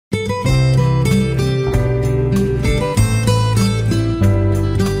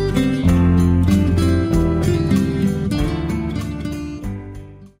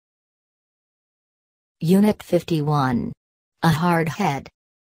Unit 51. A hard head.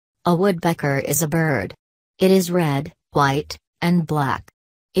 A woodpecker is a bird. It is red, white, and black.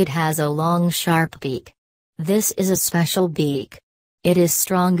 It has a long sharp beak. This is a special beak. It is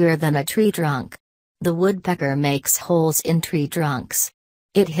stronger than a tree trunk. The woodpecker makes holes in tree trunks.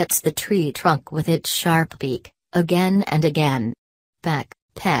 It hits the tree trunk with its sharp beak, again and again. Peck,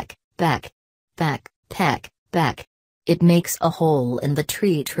 peck, peck. Peck, peck, peck. It makes a hole in the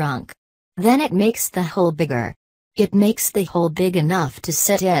tree trunk. Then it makes the hole bigger. It makes the hole big enough to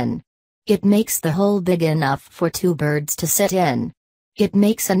sit in. It makes the hole big enough for two birds to sit in. It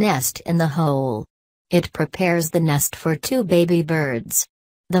makes a nest in the hole. It prepares the nest for two baby birds.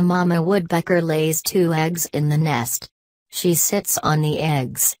 The mama woodpecker lays 2 eggs in the nest. She sits on the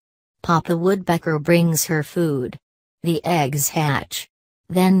eggs. Papa woodpecker brings her food. The eggs hatch.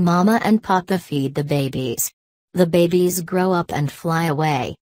 Then mama and papa feed the babies. The babies grow up and fly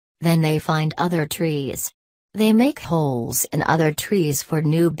away. Then they find other trees. They make holes in other trees for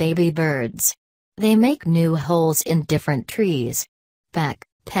new baby birds. They make new holes in different trees. Peck,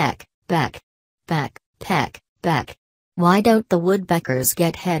 peck, peck. Peck, peck, peck. Why don't the woodpeckers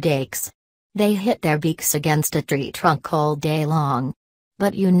get headaches? They hit their beaks against a tree trunk all day long.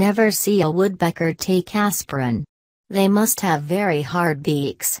 But you never see a woodpecker take aspirin. They must have very hard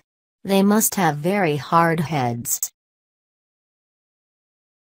beaks. They must have very hard heads.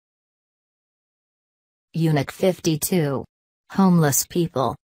 Unit 52. Homeless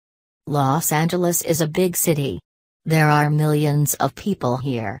people. Los Angeles is a big city. There are millions of people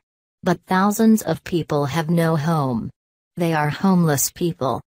here. But thousands of people have no home. They are homeless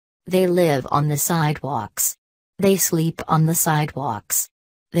people. They live on the sidewalks. They sleep on the sidewalks.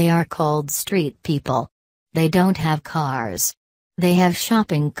 They are called street people. They don't have cars. They have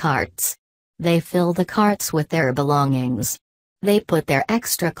shopping carts. They fill the carts with their belongings. They put their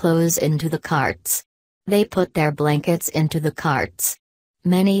extra clothes into the carts. They put their blankets into the carts.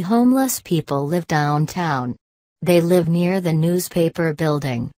 Many homeless people live downtown. They live near the newspaper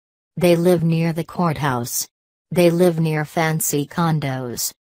building. They live near the courthouse. They live near fancy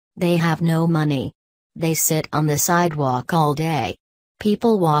condos. They have no money. They sit on the sidewalk all day.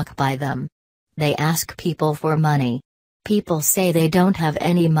 People walk by them. They ask people for money. People say they don't have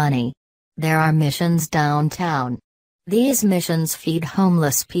any money. There are missions downtown. These missions feed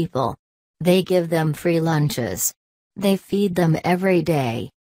homeless people. They give them free lunches. They feed them every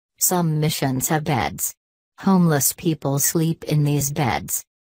day. Some missions have beds. Homeless people sleep in these beds.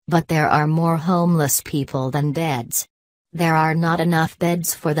 But there are more homeless people than beds. There are not enough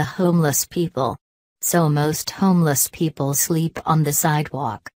beds for the homeless people. So most homeless people sleep on the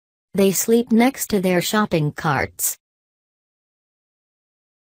sidewalk. They sleep next to their shopping carts.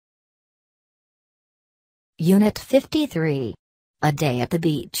 Unit 53. A day at the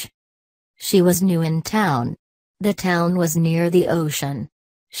beach. She was new in town. The town was near the ocean.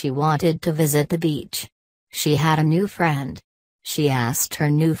 She wanted to visit the beach. She had a new friend. She asked her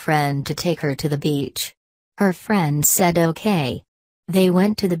new friend to take her to the beach. Her friend said okay. They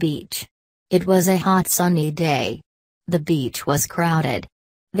went to the beach. It was a hot sunny day. The beach was crowded.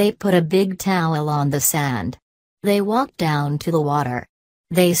 They put a big towel on the sand. They walked down to the water.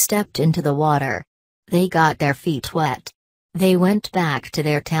 They stepped into the water. They got their feet wet. They went back to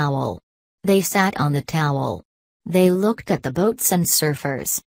their towel. They sat on the towel. They looked at the boats and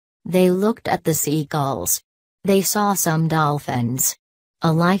surfers. They looked at the seagulls. They saw some dolphins.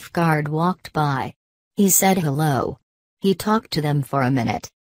 A lifeguard walked by. He said hello. He talked to them for a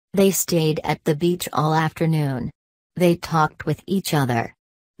minute. They stayed at the beach all afternoon. They talked with each other.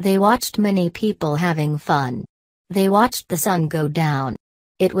 They watched many people having fun. They watched the sun go down.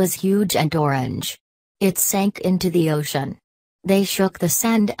 It was huge and orange. It sank into the ocean. They shook the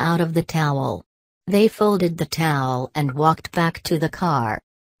sand out of the towel. They folded the towel and walked back to the car.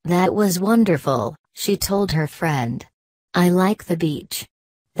 That was wonderful, she told her friend. I like the beach.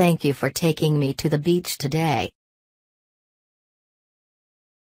 Thank you for taking me to the beach today.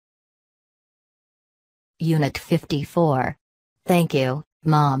 Unit 54. Thank you,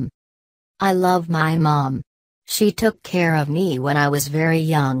 Mom. I love my mom. She took care of me when I was very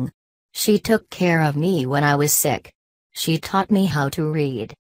young. She took care of me when I was sick. She taught me how to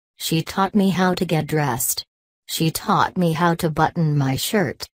read. She taught me how to get dressed. She taught me how to button my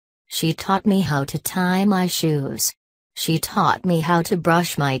shirt. She taught me how to tie my shoes. She taught me how to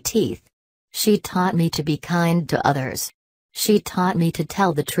brush my teeth. She taught me to be kind to others. She taught me to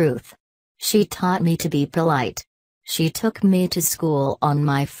tell the truth. She taught me to be polite. She took me to school on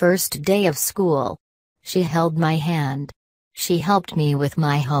my first day of school. She held my hand. She helped me with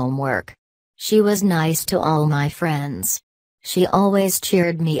my homework. She was nice to all my friends. She always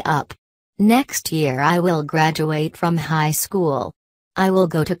cheered me up. Next year I will graduate from high school. I will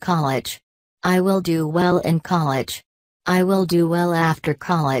go to college. I will do well in college. I will do well after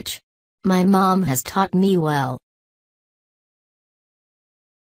college. My mom has taught me well.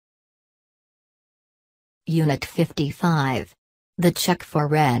 Unit 55. The check for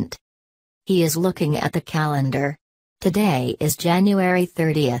rent. He is looking at the calendar. Today is January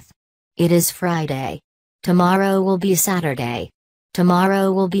 30th. It is Friday. Tomorrow will be Saturday.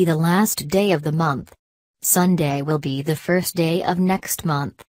 Tomorrow will be the last day of the month. Sunday will be the first day of next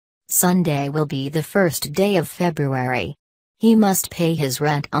month. Sunday will be the first day of February. He must pay his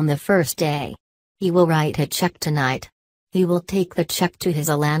rent on the first day. He will write a check tonight. He will take the check to his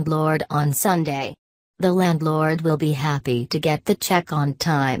landlord on Sunday. The landlord will be happy to get the check on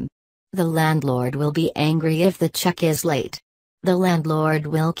time. The landlord will be angry if the check is late. The landlord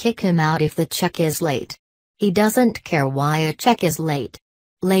will kick him out if the check is late. He doesn't care why a check is late.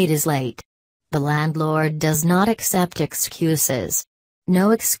 Late is late. The landlord does not accept excuses.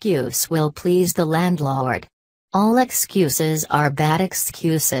 No excuse will please the landlord. All excuses are bad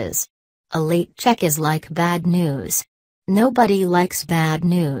excuses. A late check is like bad news. Nobody likes bad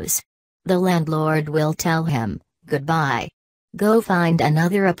news. The landlord will tell him, "Goodbye. Go find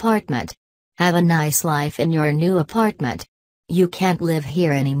another apartment. Have a nice life in your new apartment. You can't live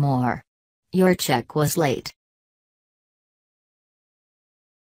here anymore. Your check was late."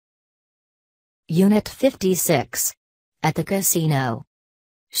 Unit 56. At the casino.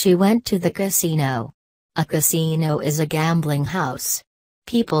 She went to the casino. A casino is a gambling house.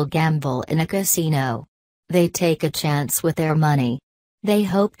 People gamble in a casino. They take a chance with their money. They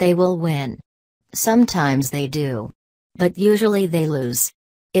hope they will win. Sometimes they do. But usually they lose.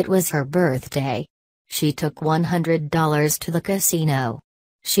 It was her birthday. She took $100 to the casino.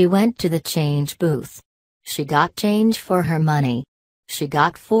 She went to the change booth. She got change for her money. She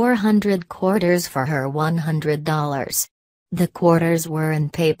got 400 quarters for her $100. The quarters were in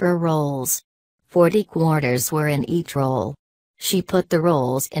paper rolls. 40 quarters were in each roll. She put the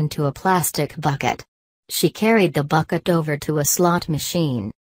rolls into a plastic bucket. She carried the bucket over to a slot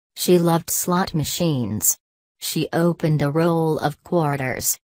machine. She loved slot machines. She opened a roll of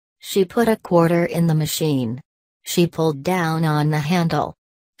quarters. She put a quarter in the machine. She pulled down on the handle.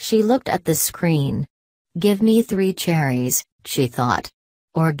 She looked at the screen. "Give me 3 cherries," she thought.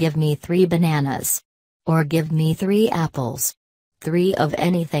 "Or give me 3 bananas. Or give me 3 apples. 3 of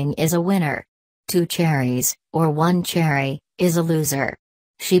anything is a winner. 2 cherries, or 1 cherry, is a loser."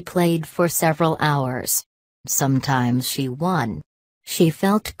 She played for several hours. Sometimes she won. She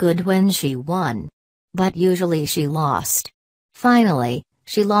felt good when she won. But usually she lost. Finally,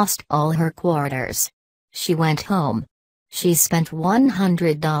 she lost all her quarters. She went home. She spent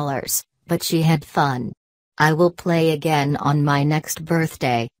 $100, but she had fun. "I will play again on my next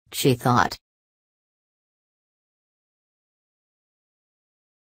birthday," she thought.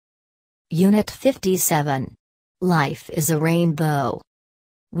 Unit 57. Life is a rainbow.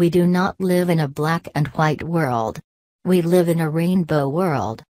 We do not live in a black and white world. We live in a rainbow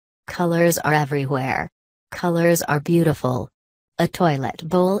world. Colors are everywhere. Colors are beautiful. A toilet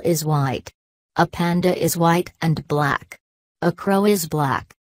bowl is white. A panda is white and black. A crow is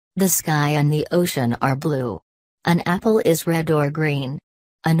black. The sky and the ocean are blue. An apple is red or green.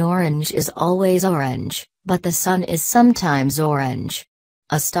 An orange is always orange, but the sun is sometimes orange.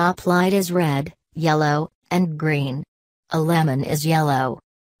 A stoplight is red, yellow, and green. A lemon is yellow.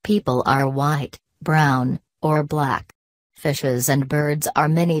 People are white, brown, or black. Fishes and birds are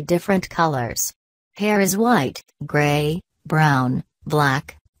many different colors. Hair is white, gray, brown,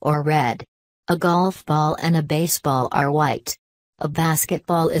 black, or red. A golf ball and a baseball are white. A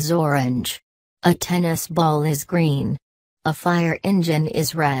basketball is orange. A tennis ball is green. A fire engine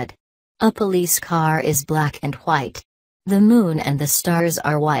is red. A police car is black and white. The moon and the stars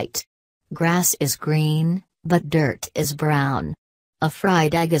are white. Grass is green, but dirt is brown. A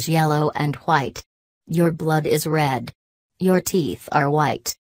fried egg is yellow and white. Your blood is red. Your teeth are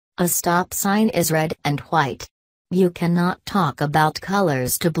white. A stop sign is red and white. You cannot talk about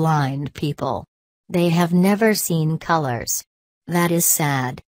colors to blind people. They have never seen colors. That is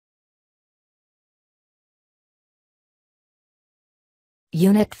sad.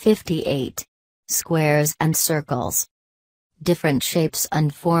 Unit 58. Squares and circles. Different shapes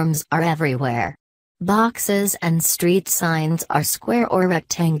and forms are everywhere. Boxes and street signs are square or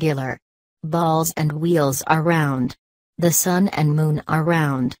rectangular. Balls and wheels are round. The sun and moon are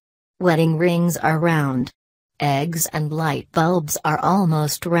round. Wedding rings are round. Eggs and light bulbs are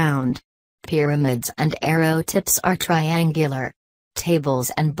almost round. Pyramids and arrow tips are triangular. Tables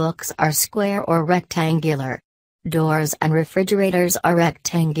and books are square or rectangular. Doors and refrigerators are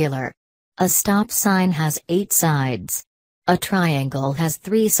rectangular. A stop sign has 8 sides. A triangle has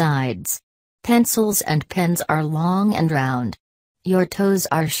 3 sides. Pencils and pens are long and round. Your toes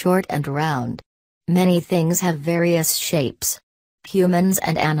are short and round. Many things have various shapes. Humans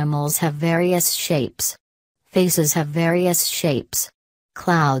and animals have various shapes. Faces have various shapes.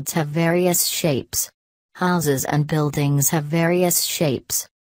 Clouds have various shapes. Houses and buildings have various shapes.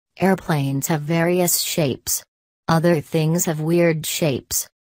 Airplanes have various shapes. Other things have weird shapes.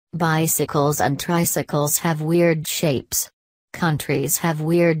 Bicycles and tricycles have weird shapes. Countries have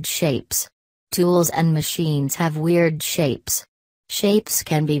weird shapes. Tools and machines have weird shapes. Shapes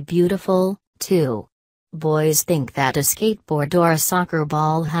can be beautiful, too. Boys think that a skateboard or a soccer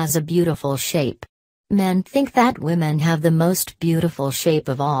ball has a beautiful shape. Men think that women have the most beautiful shape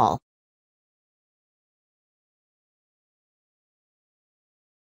of all.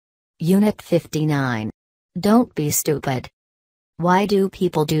 Unit 59. Don't be stupid. Why do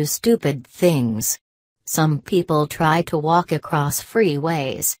people do stupid things? Some people try to walk across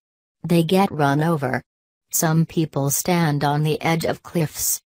freeways. They get run over. Some people stand on the edge of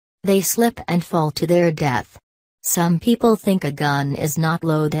cliffs. They slip and fall to their death. Some people think a gun is not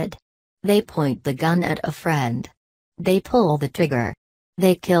loaded. They point the gun at a friend. They pull the trigger.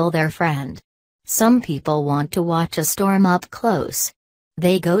 They kill their friend. Some people want to watch a storm up close.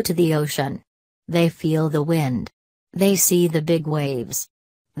 They go to the ocean. They feel the wind. They see the big waves.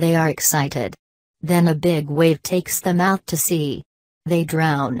 They are excited. Then a big wave takes them out to sea. They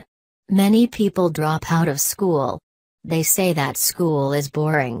drown. Many people drop out of school. They say that school is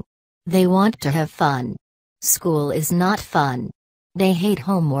boring. They want to have fun. School is not fun. They hate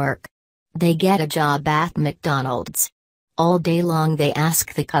homework. They get a job at McDonald's. All day long they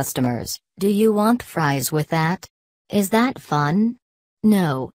ask the customers, "Do you want fries with that?" Is that fun?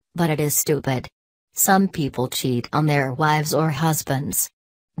 No, but it is stupid. Some people cheat on their wives or husbands.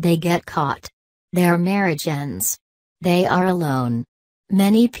 They get caught. Their marriage ends. They are alone.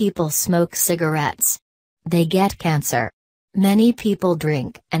 Many people smoke cigarettes. They get cancer. Many people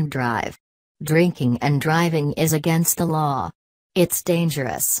drink and drive. Drinking and driving is against the law. It's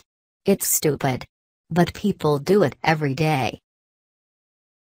dangerous. It's stupid. But people do it every day.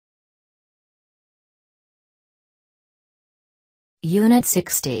 Unit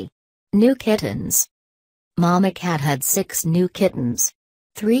 60. New kittens. Mama cat had 6 new kittens.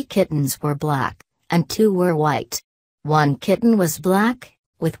 3 kittens were black, and 2 were white. 1 kitten was black,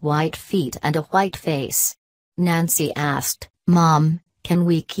 with white feet and a white face. Nancy asked, "Mom, can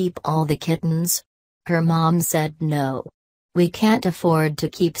we keep all the kittens?" Her mom said no. "We can't afford to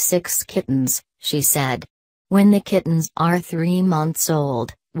keep 6 kittens," she said. "When the kittens are 3 months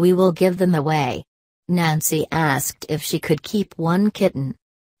old, we will give them away." Nancy asked if she could keep 1 kitten.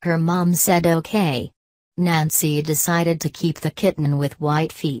 Her mom said okay. Nancy decided to keep the kitten with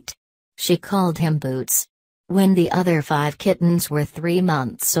white feet. She called him Boots. When the other 5 kittens were 3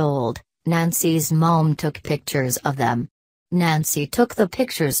 months old, Nancy's mom took pictures of them. Nancy took the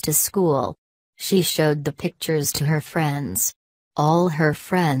pictures to school. She showed the pictures to her friends. All her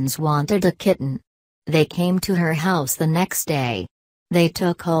friends wanted a kitten. They came to her house the next day. They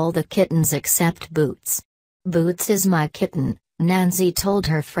took all the kittens except Boots. "Boots is my kitten," Nancy told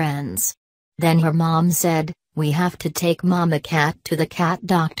her friends. Then her mom said, "We have to take Mama Cat to the cat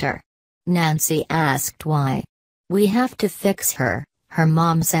doctor." Nancy asked why. "We have to fix her," her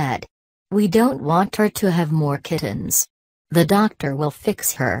mom said. "We don't want her to have more kittens. The doctor will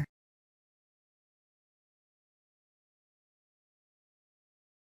fix her."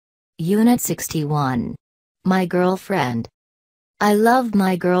 Unit 61. My girlfriend. I love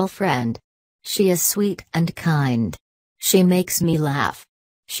my girlfriend. She is sweet and kind. She makes me laugh.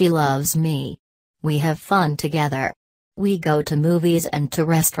 She loves me. We have fun together. We go to movies and to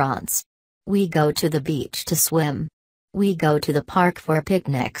restaurants. We go to the beach to swim. We go to the park for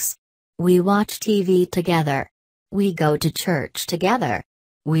picnics. We watch TV together. We go to church together.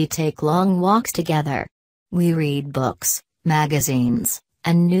 We take long walks together. We read books, magazines,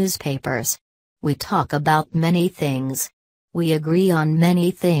 and newspapers. We talk about many things. We agree on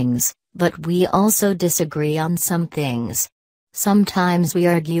many things, but we also disagree on some things. Sometimes we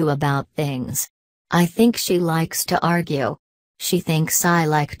argue about things. I think she likes to argue. She thinks I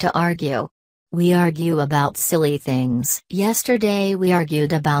like to argue. We argue about silly things. Yesterday we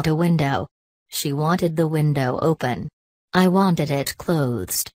argued about a window. She wanted the window open. I wanted it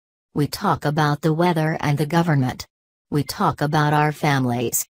closed. We talk about the weather and the government. We talk about our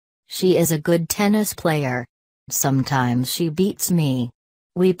families. She is a good tennis player. Sometimes she beats me.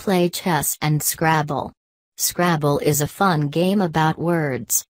 We play chess and Scrabble. Scrabble is a fun game about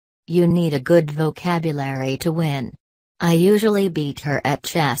words. You need a good vocabulary to win. I usually beat her at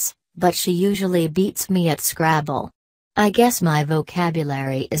chess, but she usually beats me at Scrabble. I guess my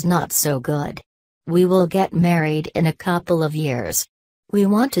vocabulary is not so good. We will get married in a couple of years. We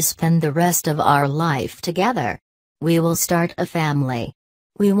want to spend the rest of our life together. We will start a family.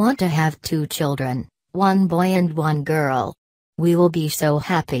 We want to have 2 children, 1 boy and 1 girl. We will be so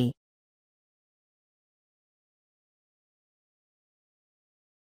happy.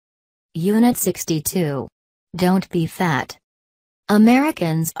 Unit 62. Don't be fat.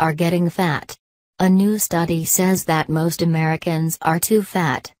 Americans are getting fat. A new study says that most Americans are too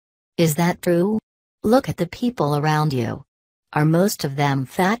fat. Is that true? Look at the people around you. Are most of them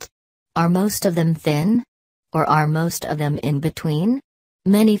fat? Are most of them thin? Or are most of them in between?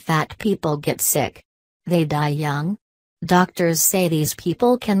 Many fat people get sick. They die young. Doctors say these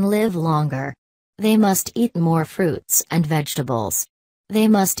people can live longer. They must eat more fruits and vegetables. They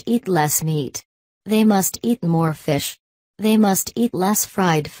must eat less meat. They must eat more fish. They must eat less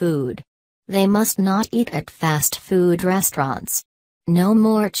fried food. They must not eat at fast food restaurants. No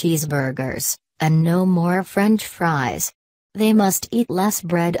more cheeseburgers, and no more French fries. They must eat less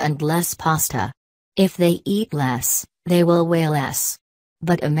bread and less pasta. If they eat less, they will weigh less.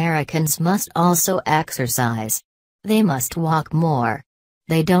 But Americans must also exercise. They must walk more.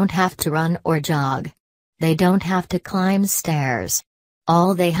 They don't have to run or jog. They don't have to climb stairs.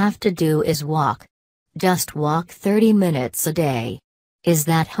 All they have to do is walk. Just walk 30 minutes a day. Is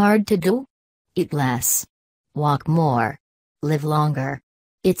that hard to do? Eat less. Walk more. Live longer.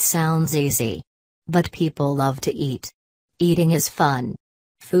 It sounds easy. But people love to eat. Eating is fun.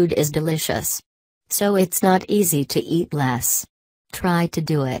 Food is delicious. So it's not easy to eat less. Try to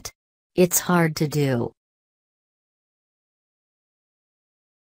do it. It's hard to do.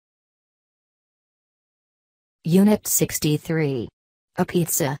 Unit 63. A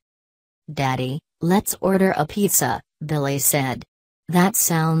pizza. Daddy, let's order a pizza, Billy said. That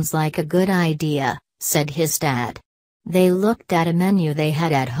sounds like a good idea, said his dad. They looked at a menu they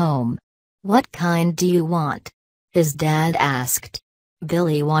had at home. What kind do you want? His dad asked.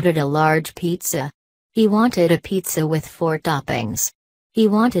 Billy wanted a large pizza. He wanted a pizza with 4 toppings. He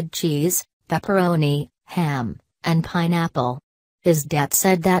wanted cheese, pepperoni, ham, and pineapple. His dad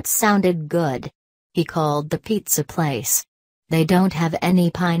said that sounded good. He called the pizza place. They don't have any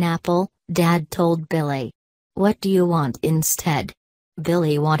pineapple, Dad told Billy. What do you want instead?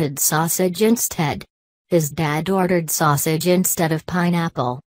 Billy wanted sausage instead. His dad ordered sausage instead of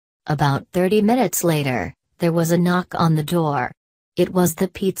pineapple. About 30 minutes later, there was a knock on the door. It was the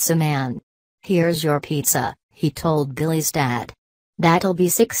pizza man. Here's your pizza, he told Billy's dad. That'll be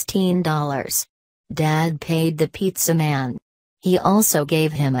 $16. Dad paid the pizza man. He also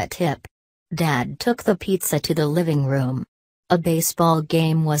gave him a tip. Dad took the pizza to the living room. A baseball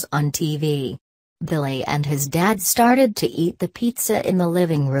game was on TV. Billy and his dad started to eat the pizza in the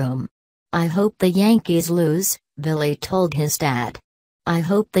living room. I hope the Yankees lose, Billy told his dad. I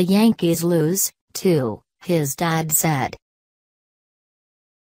hope the Yankees lose, too, his dad said.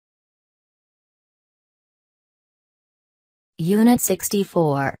 Unit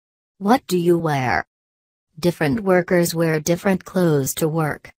 64. What do you wear? Different workers wear different clothes to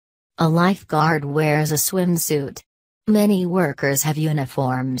work. A lifeguard wears a swimsuit. Many workers have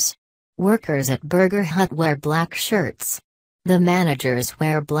uniforms. Workers at Burger Hut wear black shirts. The managers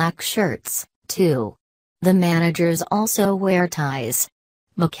wear black shirts, too. The managers also wear ties.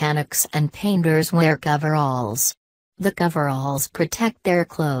 Mechanics and painters wear coveralls. The coveralls protect their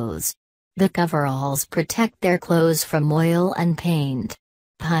clothes. The coveralls protect their clothes from oil and paint.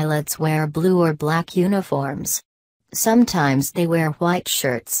 Pilots wear blue or black uniforms. Sometimes they wear white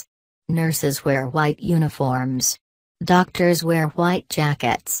shirts. Nurses wear white uniforms. Doctors wear white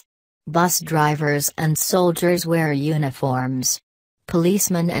jackets. Bus drivers and soldiers wear uniforms.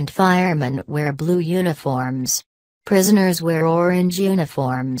 Policemen and firemen wear blue uniforms. Prisoners wear orange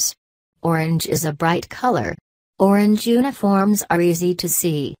uniforms. Orange is a bright color. Orange uniforms are easy to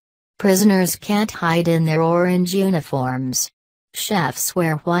see. Prisoners can't hide in their orange uniforms. Chefs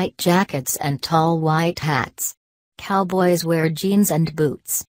wear white jackets and tall white hats. Cowboys wear jeans and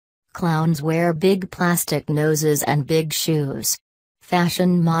boots. Clowns wear big plastic noses and big shoes.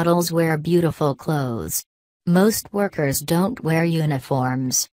 Fashion models wear beautiful clothes. Most workers don't wear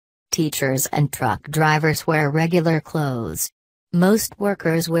uniforms. Teachers and truck drivers wear regular clothes. Most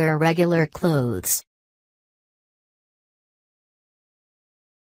workers wear regular clothes.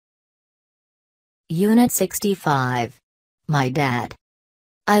 Unit 65. My dad.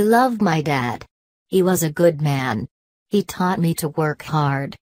 I love my dad. He was a good man. He taught me to work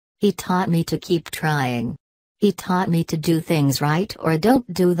hard. He taught me to keep trying. He taught me to do things right or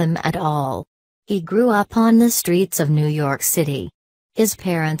don't do them at all. He grew up on the streets of New York City. His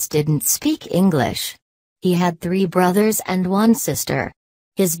parents didn't speak English. He had 3 brothers and 1 sister.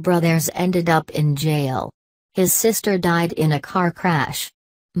 His brothers ended up in jail. His sister died in a car crash.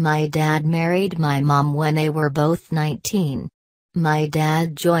 My dad married my mom when they were both 19. My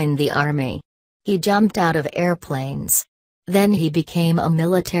dad joined the army. He jumped out of airplanes. Then he became a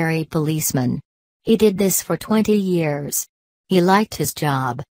military policeman. He did this for 20 years. He liked his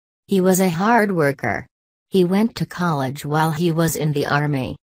job. He was a hard worker. He went to college while he was in the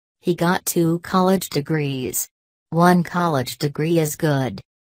army. He got 2 college degrees. 1 college degree is good.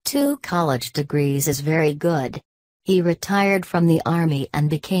 2 college degrees is very good. He retired from the army and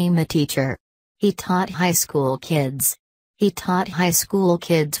became a teacher. He taught high school kids. He taught high school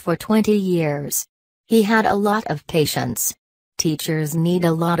kids for 20 years. He had a lot of patience. Teachers need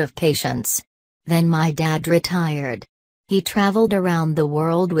a lot of patience. Then my dad retired. He traveled around the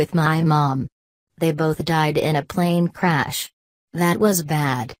world with my mom. They both died in a plane crash. That was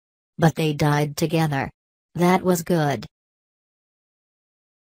bad. But they died together. That was good.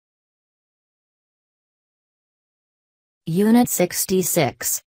 Unit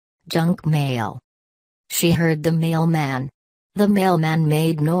 66. Junk mail. She heard the mailman. The mailman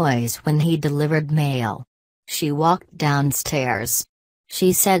made noise when he delivered mail. She walked downstairs.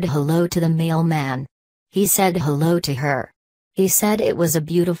 She said hello to the mailman. He said hello to her. He said it was a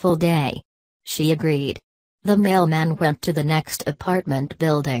beautiful day. She agreed. The mailman went to the next apartment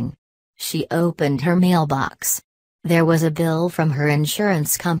building. She opened her mailbox. There was a bill from her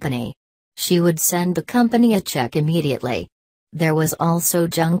insurance company. She would send the company a check immediately. There was also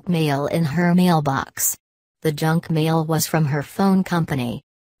junk mail in her mailbox. The junk mail was from her phone company.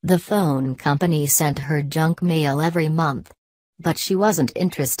 The phone company sent her junk mail every month. But she wasn't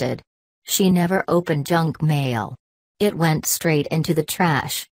interested. She never opened junk mail. It went straight into the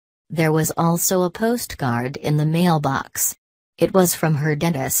trash. There was also a postcard in the mailbox. It was from her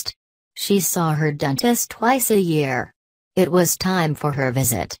dentist. She saw her dentist twice a year. It was time for her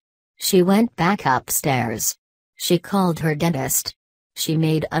visit. She went back upstairs. She called her dentist. She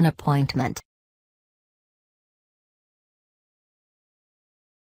made an appointment.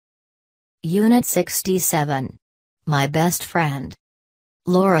 Unit 67. My best friend.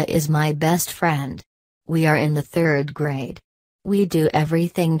 Laura is my best friend. We are in the 3rd grade. We do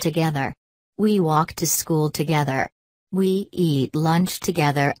everything together. We walk to school together. We eat lunch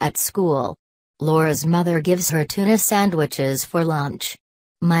together at school. Laura's mother gives her tuna sandwiches for lunch.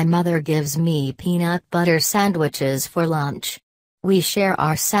 My mother gives me peanut butter sandwiches for lunch. We share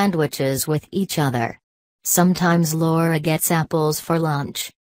our sandwiches with each other. Sometimes Laura gets apples for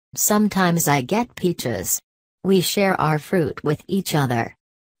lunch. Sometimes I get peaches. We share our fruit with each other.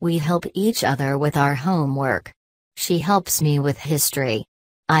 We help each other with our homework. She helps me with history.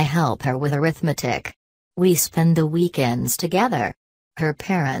 I help her with arithmetic. We spend the weekends together. Her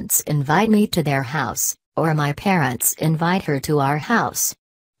parents invite me to their house, or my parents invite her to our house.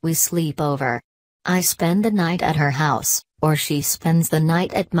 We sleep over. I spend the night at her house, or she spends the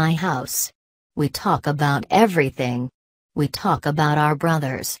night at my house. We talk about everything. We talk about our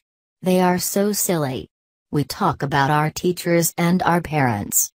brothers. They are so silly. We talk about our teachers and our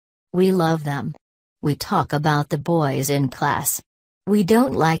parents. We love them. We talk about the boys in class. We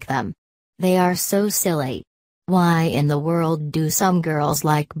don't like them. They are so silly. Why in the world do some girls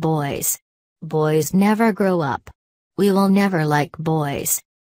like boys? Boys never grow up. We will never like boys.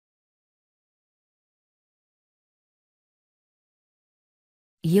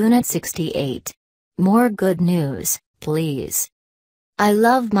 Unit 68. More good news, please. I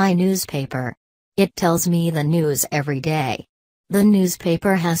love my newspaper. It tells me the news every day. The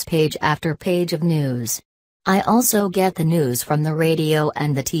newspaper has page after page of news. I also get the news from the radio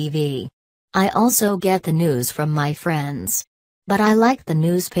and the TV. I also get the news from my friends. But I like the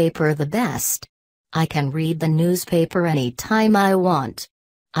newspaper the best. I can read the newspaper any time I want.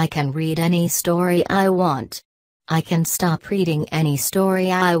 I can read any story I want. I can stop reading any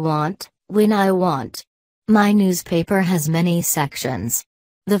story I want, when I want. My newspaper has many sections.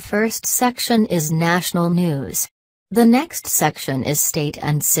 The first section is national news. The next section is state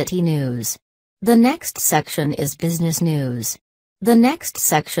and city news. The next section is business news. The next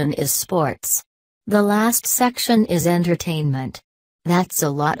section is sports. The last section is entertainment. That's a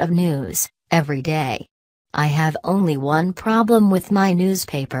lot of news, every day. I have only one problem with my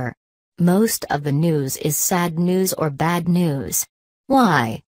newspaper. Most of the news is sad news or bad news.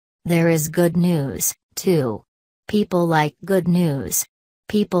 Why? There is good news, too. People like good news.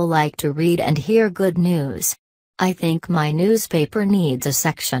 People like to read and hear good news. I think my newspaper needs a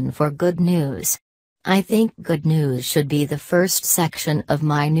section for good news. I think good news should be the first section of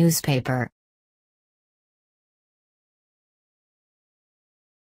my newspaper.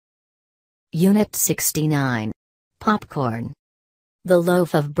 Unit 69. Popcorn. The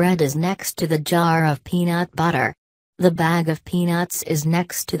loaf of bread is next to the jar of peanut butter. The bag of peanuts is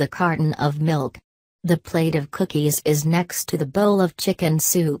next to the carton of milk. The plate of cookies is next to the bowl of chicken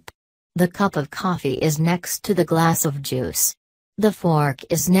soup. The cup of coffee is next to the glass of juice. The fork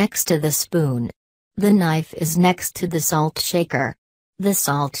is next to the spoon. The knife is next to the salt shaker. The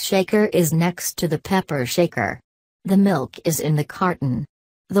salt shaker is next to the pepper shaker. The milk is in the carton.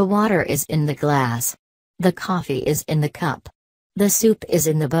 The water is in the glass. The coffee is in the cup. The soup is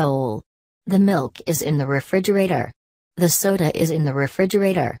in the bowl. The milk is in the refrigerator. The soda is in the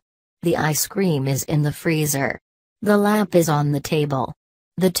refrigerator. The ice cream is in the freezer. The lamp is on the table.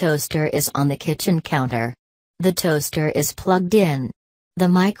 The toaster is on the kitchen counter. The toaster is plugged in. The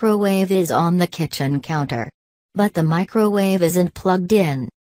microwave is on the kitchen counter. But the microwave isn't plugged in.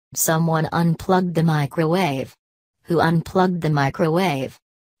 Someone unplugged the microwave. Who unplugged the microwave?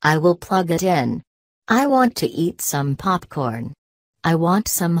 I will plug it in. I want to eat some popcorn. I want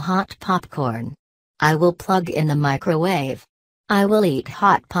some hot popcorn. I will plug in the microwave. I will eat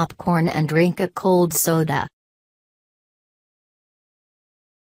hot popcorn and drink a cold soda.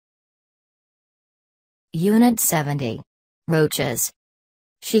 Unit 70. Roaches.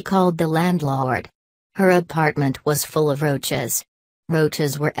 She called the landlord. Her apartment was full of roaches.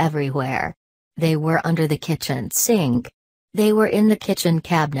 Roaches were everywhere. They were under the kitchen sink. They were in the kitchen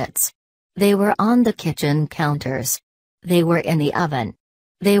cabinets. They were on the kitchen counters. They were in the oven.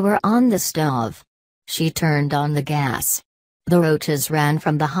 They were on the stove. She turned on the gas. The roaches ran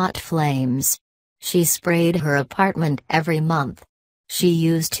from the hot flames. She sprayed her apartment every month. She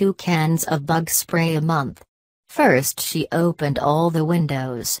used 2 cans of bug spray a month. First she opened all the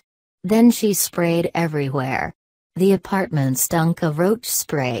windows. Then she sprayed everywhere. The apartment stunk of roach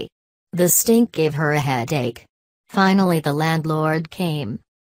spray. The stink gave her a headache. Finally the landlord came.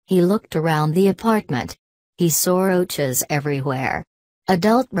 He looked around the apartment. He saw roaches everywhere.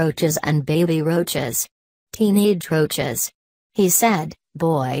 Adult roaches and baby roaches. Teenage roaches. He said,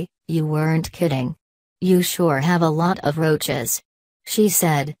 "Boy, you weren't kidding. You sure have a lot of roaches." She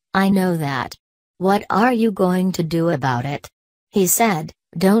said, "I know that. What are you going to do about it?" He said,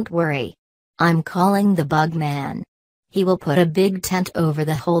 "Don't worry. I'm calling the bug man. He will put a big tent over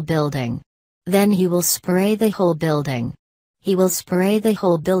the whole building. Then he will spray the whole building. He will spray the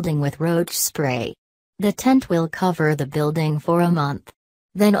whole building with roach spray. The tent will cover the building for a month.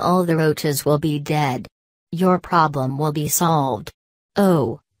 Then all the roaches will be dead. Your problem will be solved."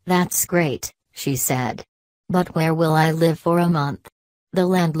 "Oh, that's great," she said. "But where will I live for a month?" The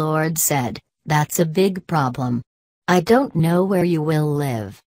landlord said, "That's a big problem. I don't know where you will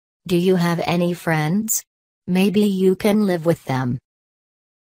live. Do you have any friends? Maybe you can live with them."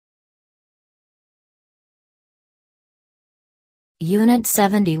 Unit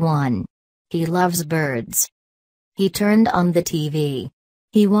 71. He loves birds. He turned on the TV.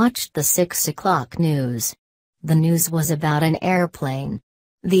 He watched the 6 o'clock news. The news was about an airplane.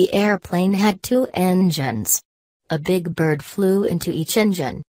 The airplane had 2 engines. A big bird flew into each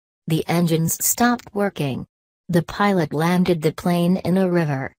engine. The engines stopped working. The pilot landed the plane in a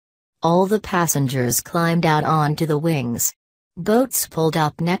river. All the passengers climbed out onto the wings. Boats pulled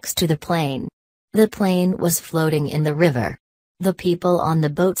up next to the plane. The plane was floating in the river. The people on the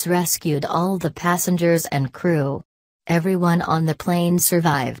boats rescued all the passengers and crew. Everyone on the plane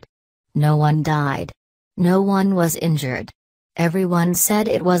survived. No one died. No one was injured. Everyone said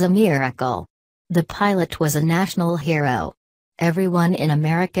it was a miracle. The pilot was a national hero. Everyone in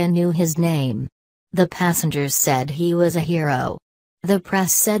America knew his name. The passengers said he was a hero. The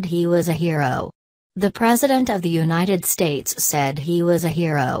press said he was a hero. The President of the United States said he was a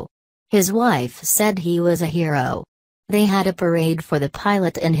hero. His wife said he was a hero. They had a parade for the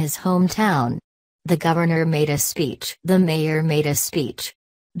pilot in his hometown. The governor made a speech. The mayor made a speech.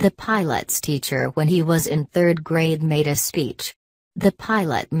 The pilot's teacher when he was in 3rd grade made a speech. The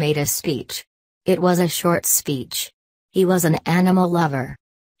pilot made a speech. It was a short speech. He was an animal lover.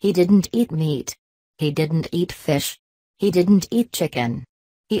 He didn't eat meat. He didn't eat fish. He didn't eat chicken.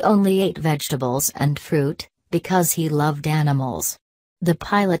 He only ate vegetables and fruit, because he loved animals. The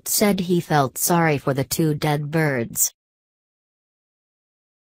pilot said he felt sorry for the 2 dead birds.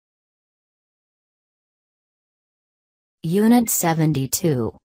 Unit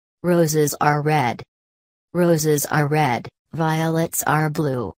 72. Roses are red. Roses are red, violets are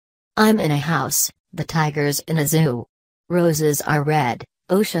blue. I'm in a house, the tiger's in a zoo. Roses are red,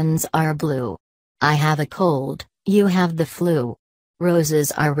 oceans are blue. I have a cold, you have the flu.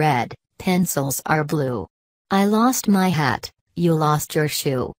 Roses are red, pencils are blue. I lost my hat, you lost your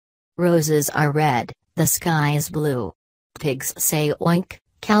shoe. Roses are red, the sky is blue. Pigs say oink,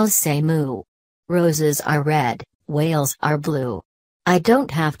 Cows say moo. Roses are red, whales are blue. I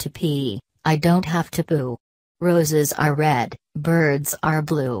don't have to pee, I don't have to poo. Roses are red, birds are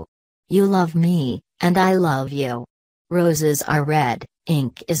blue. You love me, and I love you. Roses are red,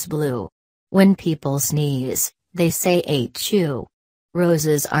 ink is blue. When people sneeze, they say achoo.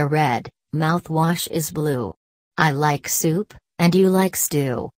 Roses are red, mouthwash is blue. I like soup, and you like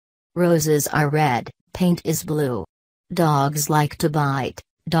stew. Roses are red, paint is blue. Dogs like to bite,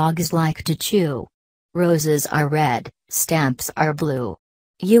 dogs like to chew. Roses are red, stamps are blue.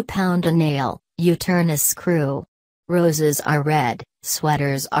 You pound a nail, you turn a screw. Roses are red,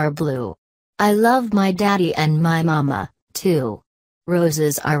 sweaters are blue. I love my daddy and my mama, too.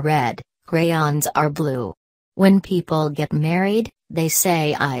 Roses are red, crayons are blue. When people get married, they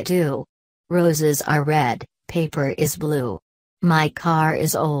say I do. Roses are red, paper is blue. My car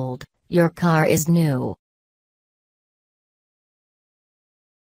is old, your car is new.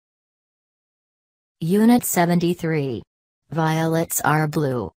 Unit 73. Violets are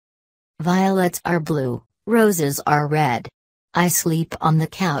blue. Violets are blue, roses are red. I sleep on the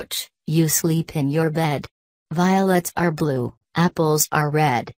couch, you sleep in your bed. Violets are blue, apples are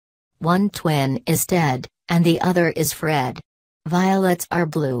red. One twin is dead, and the other is Fred. Violets are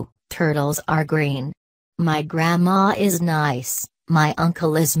blue, turtles are green. My grandma is nice, my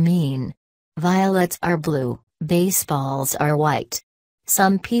uncle is mean. Violets are blue, baseballs are white.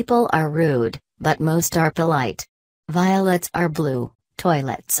 Some people are rude, but most are polite. Violets are blue,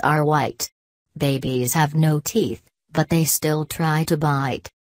 toilets are white. Babies have no teeth, but they still try to bite.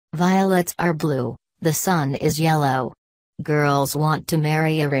 Violets are blue, the sun is yellow. Girls want to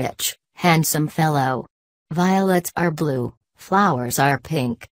marry a rich, handsome fellow. Violets are blue, flowers are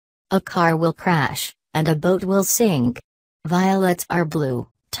pink. A car will crash, and a boat will sink. Violets are blue,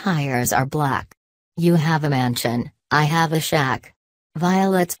 tires are black. You have a mansion, I have a shack.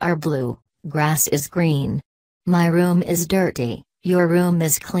 Violets are blue, grass is green. My room is dirty, your room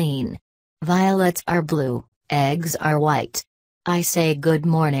is clean. Violets are blue, eggs are white. I say good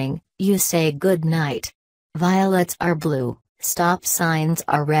morning, you say good night. Violets are blue, stop signs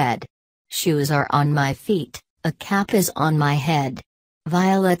are red. Shoes are on my feet, a cap is on my head.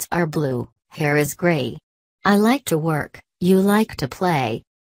 Violets are blue, hair is gray. I like to work, you like to play.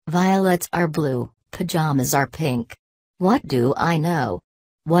 Violets are blue, pajamas are pink. What do I know?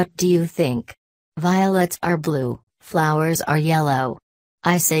 What do you think? Violets are blue, flowers are yellow.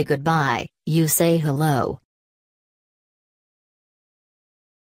 I say goodbye, you say hello.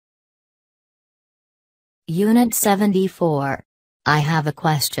 Unit 74. I have a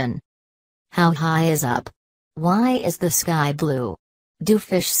question. How high is up? Why is the sky blue? Do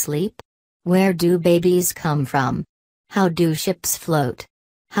fish sleep? Where do babies come from? How do ships float?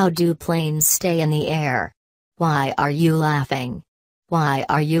 How do planes stay in the air? Why are you laughing? Why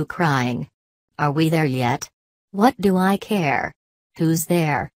are you crying? Are we there yet? What do I care? Who's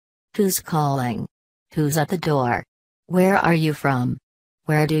there? Who's calling? Who's at the door? Where are you from?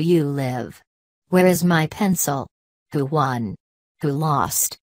 Where do you live? Where is my pencil? Who won? Who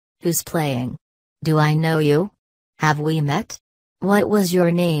lost? Who's playing? Do I know you? Have we met? What was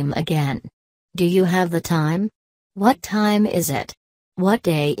your name again? Do you have the time? What time is it? What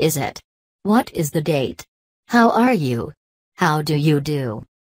day is it? What is the date? How are you? How do you do?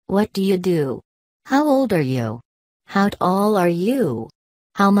 What do you do? How old are you? How tall are you?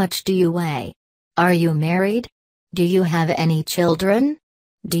 How much do you weigh? Are you married? Do you have any children?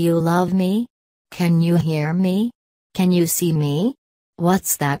 Do you love me? Can you hear me? Can you see me?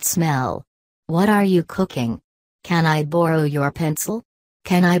 What's that smell? What are you cooking? Can I borrow your pencil?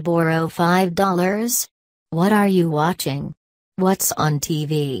 Can I borrow $5? What are you watching? What's on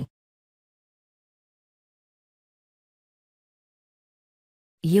TV?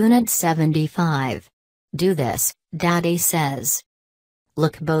 Unit 75. Do this, Daddy says.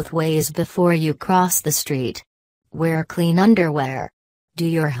 Look both ways before you cross the street. Wear clean underwear. Do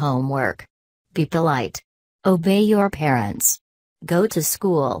your homework. Be polite. Obey your parents. Go to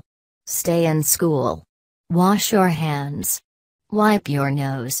school. Stay in school. Wash your hands. Wipe your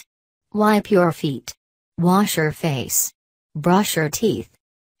nose. Wipe your feet. Wash your face. Brush your teeth.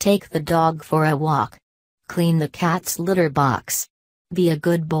 Take the dog for a walk. Clean the cat's litter box. Be a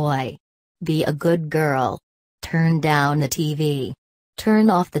good boy. Be a good girl. Turn down the TV. Turn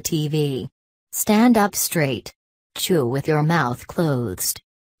off the TV. Stand up straight. Chew with your mouth closed.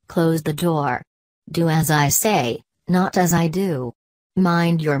 Close the door. Do as I say, not as I do.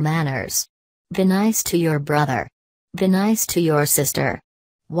 Mind your manners. Be nice to your brother. Be nice to your sister.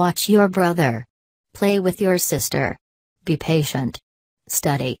 Watch your brother. Play with your sister. Be patient.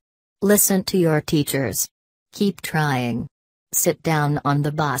 Study. Listen to your teachers. Keep trying. Sit down on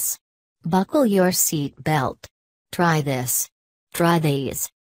the bus. Buckle your seat belt. Try this. Try these.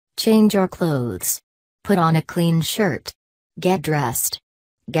 Change your clothes. Put on a clean shirt. Get dressed.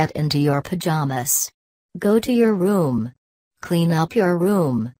 Get into your pajamas. Go to your room. Clean up your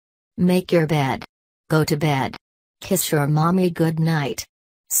room. Make your bed. Go to bed. Kiss your mommy good night.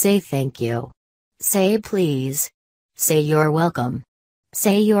 Say thank you. Say please. Say you're welcome.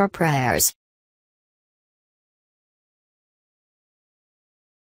 Say your prayers.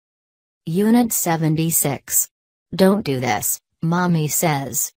 Unit 76. Don't do this, Mommy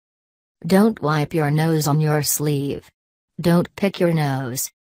says. Don't wipe your nose on your sleeve. Don't pick your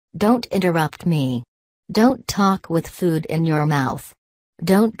nose. Don't interrupt me. Don't talk with food in your mouth.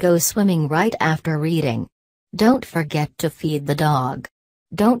 Don't go swimming right after reading. Don't forget to feed the dog.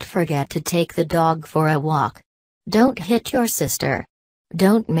 Don't forget to take the dog for a walk. Don't hit your sister.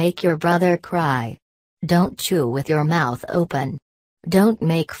 Don't make your brother cry. Don't chew with your mouth open. Don't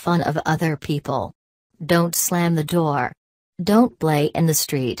make fun of other people. Don't slam the door. Don't play in the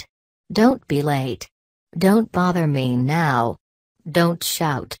street. Don't be late. Don't bother me now. Don't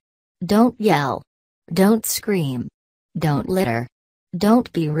shout. Don't yell. Don't scream. Don't litter.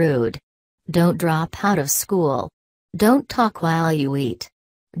 Don't be rude. Don't drop out of school. Don't talk while you eat.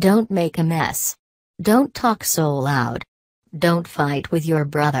 Don't make a mess. Don't talk so loud. Don't fight with your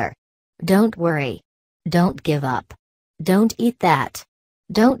brother. Don't worry. Don't give up. Don't eat that.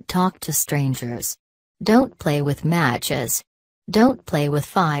 Don't talk to strangers. Don't play with matches. Don't play with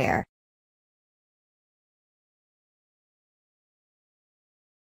fire.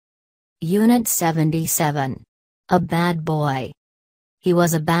 Unit 77. A bad boy. He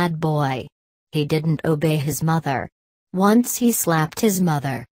was a bad boy. He didn't obey his mother. Once he slapped his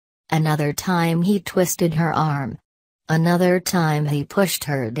mother. Another time he twisted her arm. Another time he pushed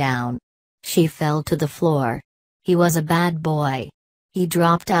her down. She fell to the floor. He was a bad boy. He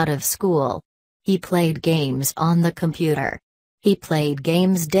dropped out of school. He played games on the computer. He played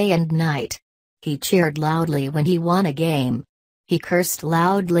games day and night. He cheered loudly when he won a game. He cursed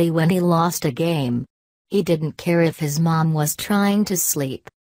loudly when he lost a game. He didn't care if his mom was trying to sleep.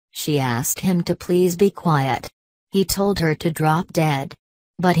 She asked him to please be quiet. He told her to drop dead.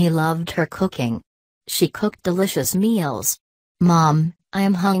 But he loved her cooking. She cooked delicious meals. "Mom, I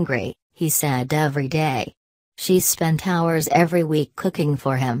am hungry," he said every day. She spent hours every week cooking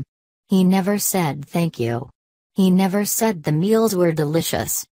for him. He never said thank you. He never said the meals were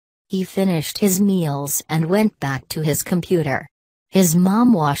delicious. He finished his meals and went back to his computer. His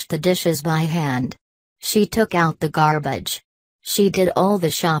mom washed the dishes by hand. She took out the garbage. She did all the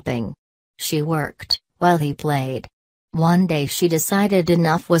shopping. She worked, while he played. One day she decided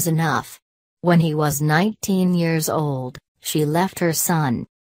enough was enough. When he was 19 years old, she left her son.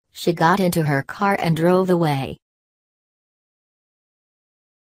 She got into her car and drove away.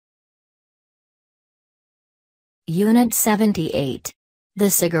 Unit 78. The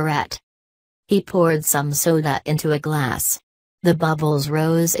cigarette. He poured some soda into a glass. The bubbles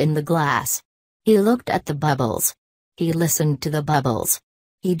rose in the glass. He looked at the bubbles. He listened to the bubbles.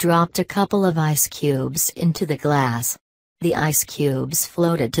 He dropped a couple of ice cubes into the glass. The ice cubes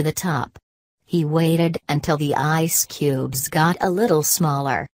floated to the top. He waited until the ice cubes got a little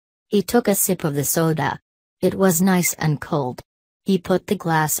smaller. He took a sip of the soda. It was nice and cold. He put the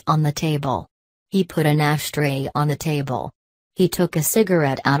glass on the table. He put an ashtray on the table. He took a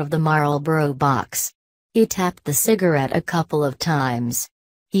cigarette out of the Marlboro box. He tapped the cigarette a couple of times.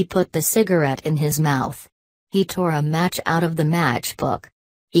 He put the cigarette in his mouth. He tore a match out of the matchbook.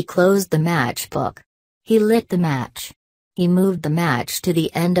 He closed the matchbook. He lit the match. He moved the match to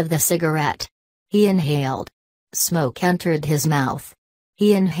the end of the cigarette. He inhaled. Smoke entered his mouth.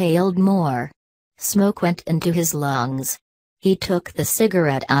 He inhaled more. Smoke went into his lungs. He took the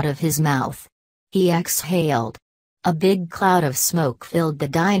cigarette out of his mouth. He exhaled. A big cloud of smoke filled the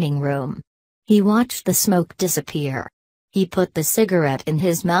dining room. He watched the smoke disappear. He put the cigarette in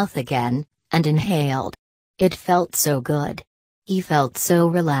his mouth again, and inhaled. It felt so good. He felt so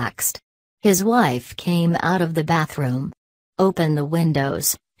relaxed. His wife came out of the bathroom. "Open the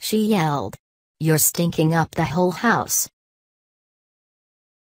windows," she yelled. "You're stinking up the whole house."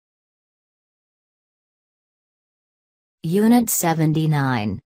 Unit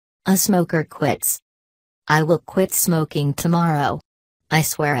 79. A smoker quits. I will quit smoking tomorrow. I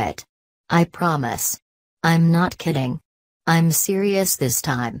swear it. I promise. I'm not kidding. I'm serious this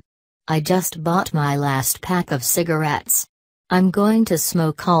time. I just bought my last pack of cigarettes. I'm going to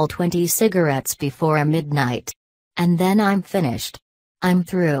smoke all 20 cigarettes before midnight. And then I'm finished. I'm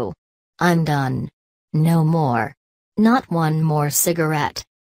through. I'm done. No more. Not one more cigarette.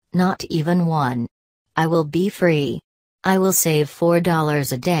 Not even one. I will be free. I will save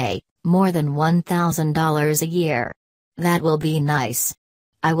 $4 a day, more than $1,000 a year. That will be nice.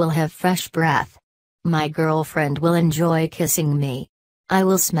 I will have fresh breath. My girlfriend will enjoy kissing me. I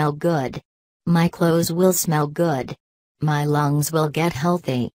will smell good. My clothes will smell good. My lungs will get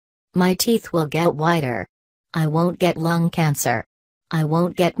healthy. My teeth will get whiter. I won't get lung cancer. I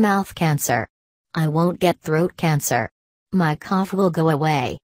won't get mouth cancer. I won't get throat cancer. My cough will go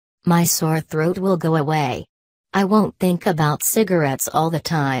away. My sore throat will go away. I won't think about cigarettes all the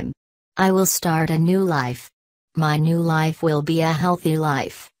time. I will start a new life. My new life will be a healthy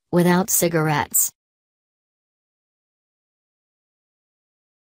life, without cigarettes.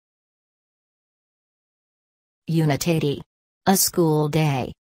 Unit 80. A school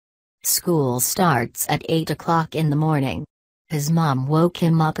day. School starts at 8 o'clock in the morning. His mom woke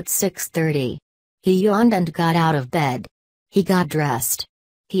him up at 6:30. He yawned and got out of bed. He got dressed.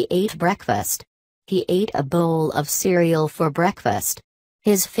 He ate breakfast. He ate a bowl of cereal for breakfast.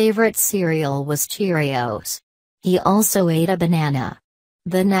 His favorite cereal was Cheerios. He also ate a banana.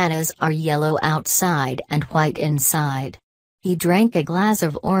 Bananas are yellow outside and white inside. He drank a glass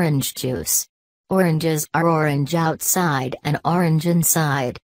of orange juice. Oranges are orange outside and orange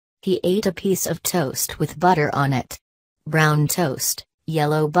inside. He ate a piece of toast with butter on it. Brown toast,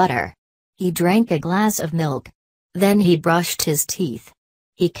 yellow butter. He drank a glass of milk. Then he brushed his teeth.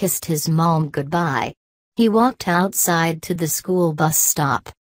 He kissed his mom goodbye. He walked outside to the school bus stop.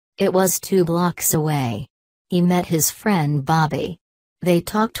 It was 2 blocks away. He met his friend Bobby. They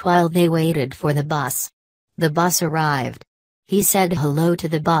talked while they waited for the bus. The bus arrived. He said hello to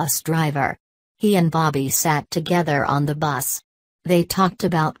the bus driver. He and Bobby sat together on the bus. They talked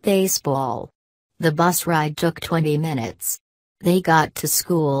about baseball. The bus ride took 20 minutes. They got to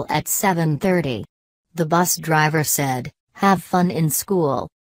school at 7:30. The bus driver said, "Have fun in school."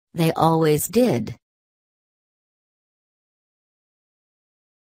 They always did.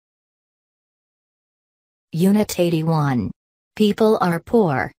 Unit 81. People are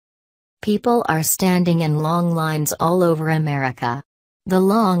poor. People are standing in long lines all over America. The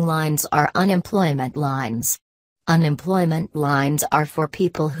long lines are unemployment lines. Unemployment lines are for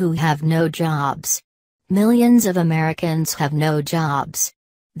people who have no jobs. Millions of Americans have no jobs.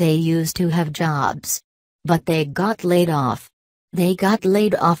 They used to have jobs. But they got laid off. They got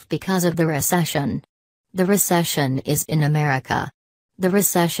laid off because of the recession. The recession is in America. The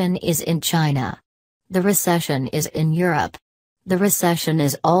recession is in China. The recession is in Europe. The recession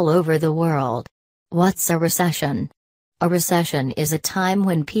is all over the world. What's a recession? A recession is a time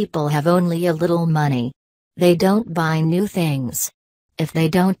when people have only a little money. They don't buy new things. If they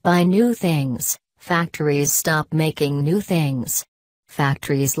don't buy new things, factories stop making new things.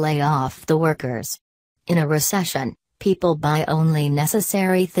 Factories lay off the workers. In a recession, people buy only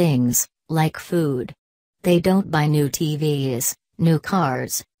necessary things, like food. They don't buy new TVs, new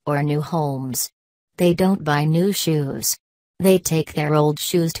cars, or new homes. They don't buy new shoes. They take their old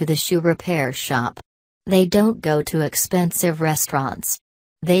shoes to the shoe repair shop. They don't go to expensive restaurants.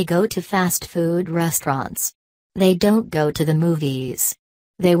 They go to fast food restaurants. They don't go to the movies.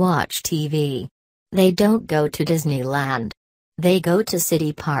 They watch TV. They don't go to Disneyland. They go to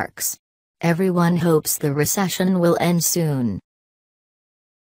city parks. Everyone hopes the recession will end soon.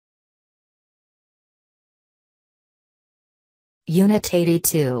 Unit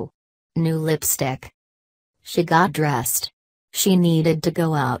 82. New lipstick. She got dressed. She needed to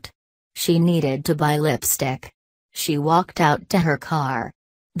go out. She needed to buy lipstick. She walked out to her car.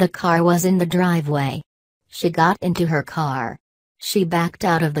 The car was in the driveway. She got into her car. She backed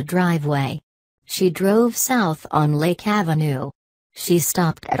out of the driveway. She drove south on Lake Avenue. She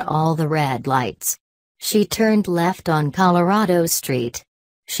stopped at all the red lights. She turned left on Colorado Street.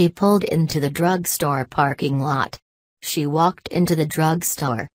 She pulled into the drugstore parking lot. She walked into the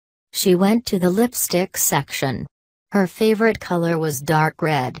drugstore. She went to the lipstick section. Her favorite color was dark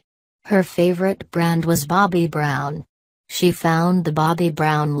red. Her favorite brand was Bobbi Brown. She found the Bobbi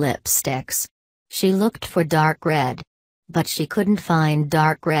Brown lipsticks. She looked for dark red. But she couldn't find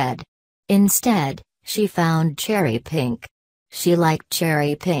dark red. Instead, she found cherry pink. She liked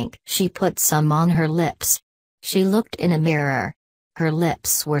cherry pink. She put some on her lips. She looked in a mirror. Her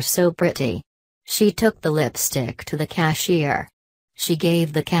lips were so pretty. She took the lipstick to the cashier. She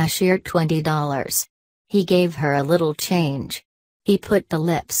gave the cashier $20. He gave her a little change. He put the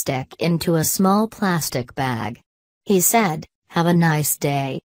lipstick into a small plastic bag. He said, "Have a nice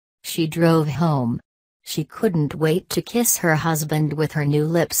day." She drove home. She couldn't wait to kiss her husband with her new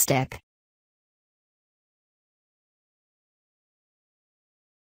lipstick.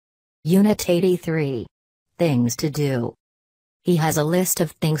 Unit 83. Things to do. He has a list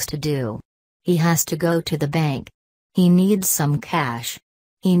of things to do. He has to go to the bank. He needs some cash.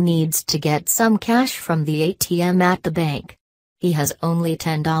 He needs to get some cash from the ATM at the bank. He has only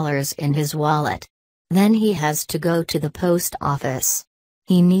 $10 in his wallet. Then he has to go to the post office.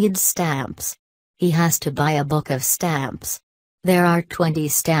 He needs stamps. He has to buy a book of stamps. There are 20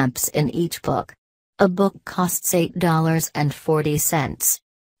 stamps in each book. A book costs $8.40.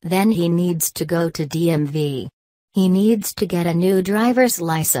 Then he needs to go to DMV. He needs to get a new driver's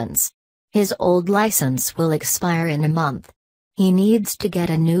license. His old license will expire in a month. He needs to get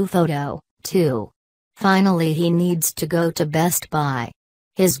a new photo, too. Finally, he needs to go to Best Buy.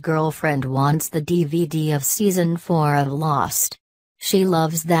 His girlfriend wants the DVD of Season 4 of Lost. She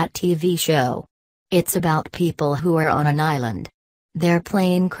loves that TV show. It's about people who are on an island. Their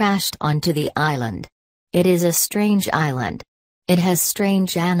plane crashed onto the island. It is a strange island. It has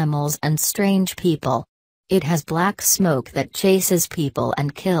strange animals and strange people. It has black smoke that chases people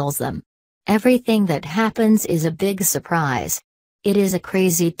and kills them. Everything that happens is a big surprise. It is a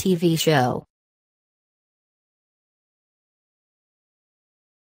crazy TV show.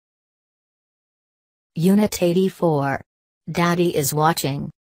 Unit 84. Daddy is watching.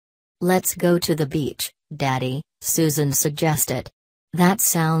 Let's go to the beach, Daddy, Susan suggested. That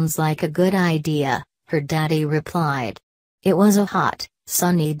sounds like a good idea, her daddy replied. It was a hot,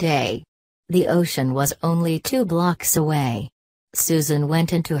 sunny day. The ocean was only 2 blocks away. Susan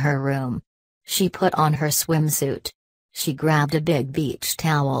went into her room. She put on her swimsuit. She grabbed a big beach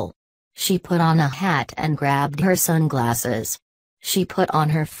towel. She put on a hat and grabbed her sunglasses. She put on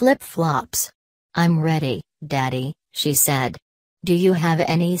her flip-flops. I'm ready, Daddy, she said. Do you have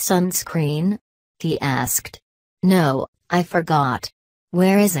any sunscreen? He asked. No, I forgot.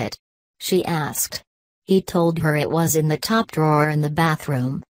 Where is it? She asked. He told her it was in the top drawer in the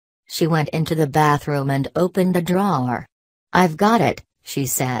bathroom. She went into the bathroom and opened the drawer. I've got it, she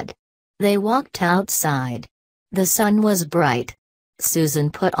said. They walked outside. The sun was bright. Susan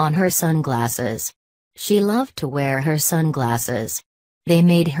put on her sunglasses. She loved to wear her sunglasses. They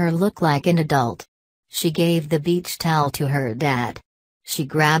made her look like an adult. She gave the beach towel to her dad. She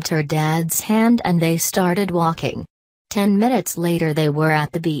grabbed her dad's hand and they started walking. 10 minutes later they were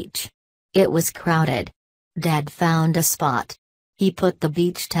at the beach. It was crowded. Dad found a spot. He put the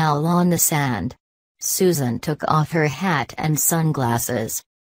beach towel on the sand. Susan took off her hat and sunglasses.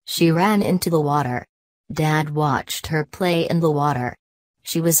 She ran into the water. Dad watched her play in the water.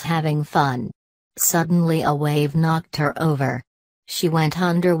 She was having fun. Suddenly a wave knocked her over. She went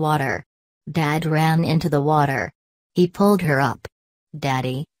underwater. Dad ran into the water. He pulled her up.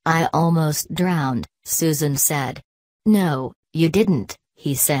 Daddy, I almost drowned, Susan said. No, you didn't,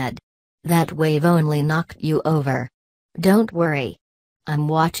 he said. That wave only knocked you over. Don't worry. I'm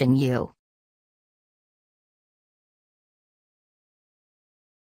watching you.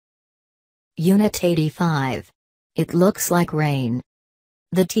 Unit 85. It looks like rain.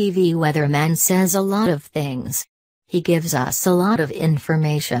 The TV weatherman says a lot of things. He gives us a lot of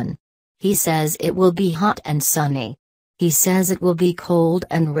information. He says it will be hot and sunny. He says it will be cold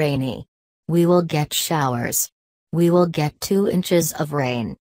and rainy. We will get showers. We will get 2 inches of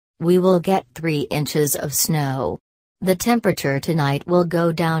rain. We will get 3 inches of snow. The temperature tonight will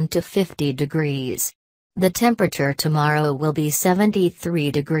go down to 50 degrees. The temperature tomorrow will be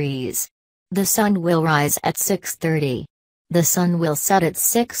 73 degrees. The sun will rise at 6:30. The sun will set at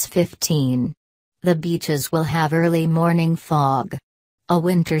 6:15. The beaches will have early morning fog. A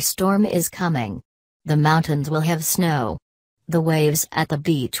winter storm is coming. The mountains will have snow. The waves at the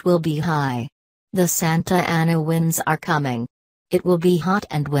beach will be high. The Santa Ana winds are coming. It will be hot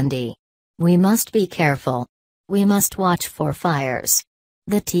and windy. We must be careful. We must watch for fires.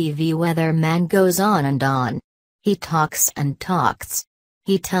 The TV weatherman goes on and on. He talks and talks.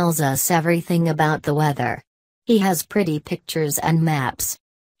 He tells us everything about the weather. He has pretty pictures and maps.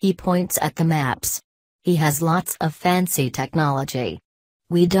 He points at the maps. He has lots of fancy technology.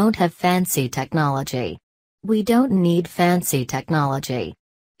 We don't have fancy technology. We don't need fancy technology.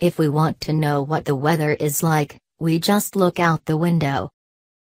 If we want to know what the weather is like, we just look out the window.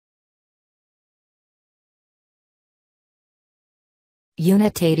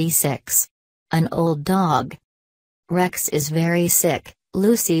 Unit 86. An old dog. Rex is very sick,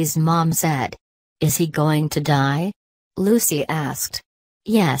 Lucy's mom said. Is he going to die? Lucy asked.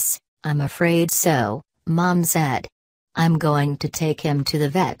 Yes, I'm afraid so, Mom said. I'm going to take him to the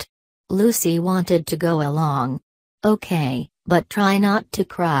vet. Lucy wanted to go along. Okay, but try not to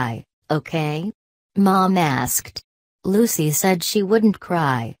cry, okay? Mom asked. Lucy said she wouldn't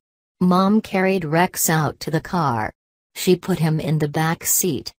cry. Mom carried Rex out to the car. She put him in the back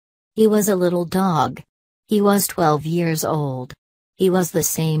seat. He was a little dog. He was 12 years old. He was the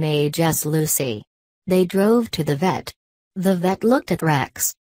same age as Lucy. They drove to the vet. The vet looked at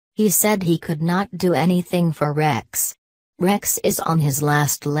Rex. He said he could not do anything for Rex. Rex is on his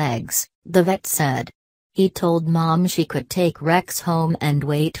last legs, the vet said. He told Mom she could take Rex home and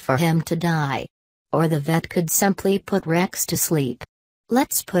wait for him to die. Or the vet could simply put Rex to sleep.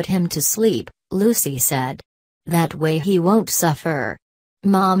 Let's put him to sleep, Lucy said. That way he won't suffer.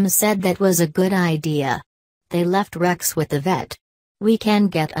 Mom said that was a good idea. They left Rex with the vet. We can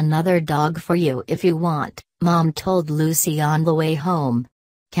get another dog for you if you want, Mom told Lucy on the way home.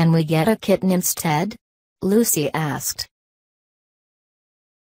 Can we get a kitten instead? Lucy asked.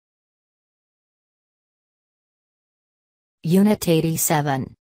 Unit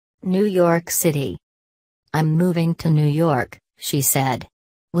 87. New York City. I'm moving to New York, she said.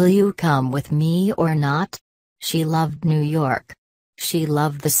 Will you come with me or not? She loved New York. She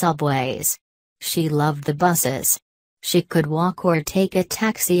loved the subways. She loved the buses. She could walk or take a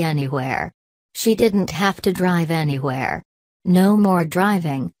taxi anywhere. She didn't have to drive anywhere. No more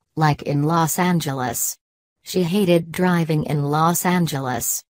driving, like in Los Angeles. She hated driving in Los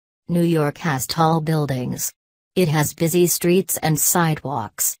Angeles. New York has tall buildings. It has busy streets and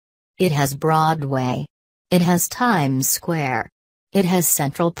sidewalks. It has Broadway. It has Times Square. It has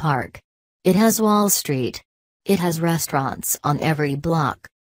Central Park. It has Wall Street. It has restaurants on every block.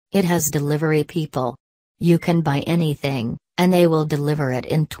 It has delivery people. You can buy anything, and they will deliver it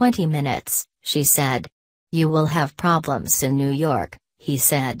in 20 minutes, she said. You will have problems in New York, he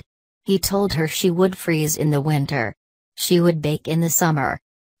said. He told her she would freeze in the winter. She would bake in the summer.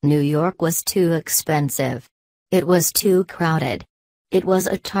 New York was too expensive. It was too crowded. It was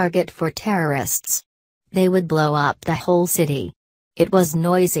a target for terrorists. They would blow up the whole city. It was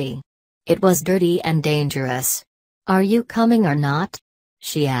noisy. It was dirty and dangerous. Are you coming or not?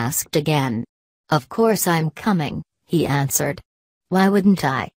 She asked again. Of course I'm coming, he answered. Why wouldn't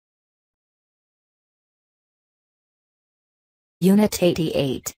I? Unit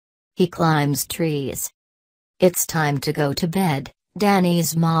 88. He climbs trees. It's time to go to bed,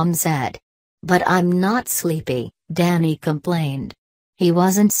 Danny's mom said. But I'm not sleepy, Danny complained. He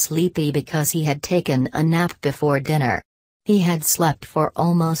wasn't sleepy because he had taken a nap before dinner. He had slept for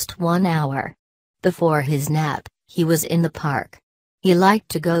almost 1 hour. Before his nap, he was in the park. He liked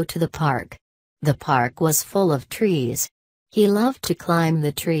to go to the park. The park was full of trees. He loved to climb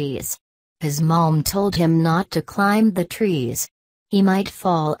the trees. His mom told him not to climb the trees. He might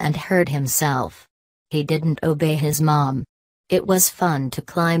fall and hurt himself. He didn't obey his mom. It was fun to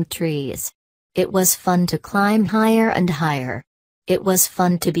climb trees. It was fun to climb higher and higher. It was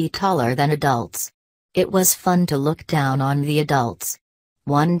fun to be taller than adults. It was fun to look down on the adults.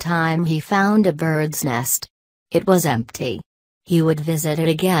 One time he found a bird's nest. It was empty. He would visit it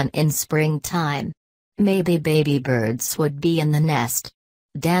again in springtime. Maybe baby birds would be in the nest.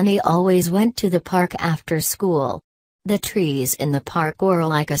 Danny always went to the park after school. The trees in the park were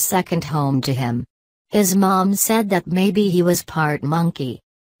like a second home to him. His mom said that maybe he was part monkey.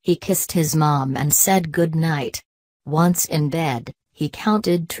 He kissed his mom and said good night. Once in bed, he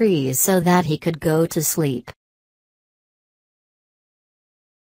counted trees so that he could go to sleep.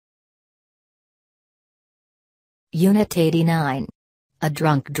 Unit 89. A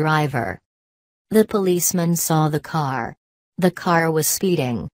drunk driver. The policeman saw the car. The car was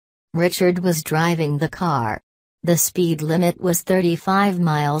speeding. Richard was driving the car. The speed limit was 35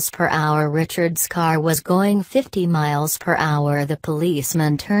 miles per hour. Richard's car was going 50 miles per hour. The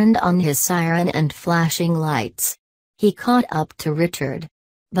policeman turned on his siren and flashing lights. He caught up to Richard.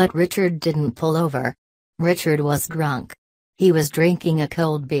 But Richard didn't pull over. Richard was drunk. He was drinking a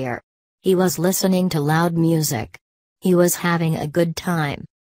cold beer. He was listening to loud music. He was having a good time.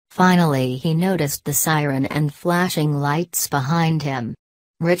 Finally he noticed the siren and flashing lights behind him.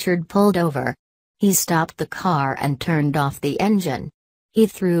 Richard pulled over. He stopped the car and turned off the engine. He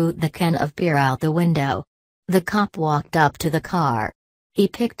threw the can of beer out the window. The cop walked up to the car. He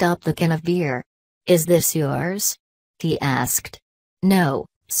picked up the can of beer. "Is this yours?" he asked. "No,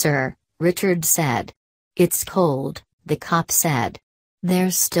 sir," Richard said. "It's cold," the cop said.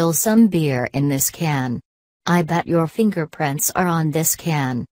 "There's still some beer in this can. I bet your fingerprints are on this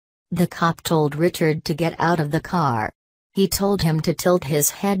can." The cop told Richard to get out of the car. He told him to tilt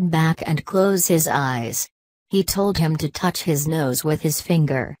his head back and close his eyes. He told him to touch his nose with his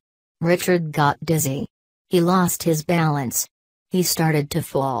finger. Richard got dizzy. He lost his balance. He started to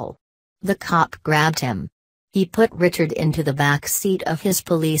fall. The cop grabbed him. He put Richard into the back seat of his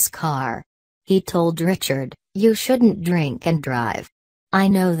police car. He told Richard, "You shouldn't drink and drive." "I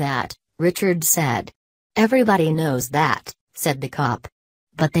know that," Richard said. "Everybody knows that," said the cop.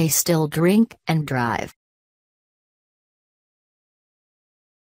 "But they still drink and drive."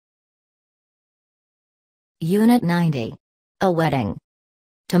 Unit 90. A wedding.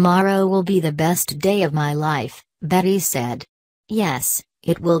 Tomorrow will be the best day of my life, Betty said. Yes,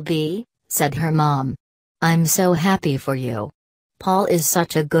 it will be, said her mom. I'm so happy for you. Paul is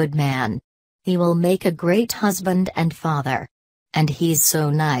such a good man. He will make a great husband and father. And he's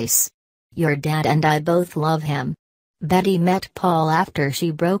so nice. Your dad and I both love him. Betty met Paul after she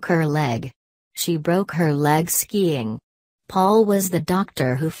broke her leg. She broke her leg skiing. Paul was the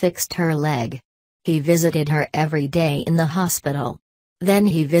doctor who fixed her leg. He visited her every day in the hospital. Then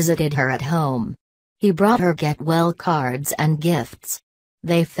he visited her at home. He brought her get-well cards and gifts.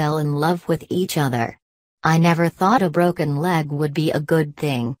 They fell in love with each other. I never thought a broken leg would be a good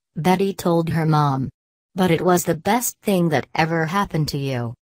thing, Betty told her mom. But it was the best thing that ever happened to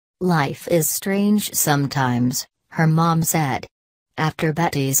you. Life is strange sometimes, her mom said. After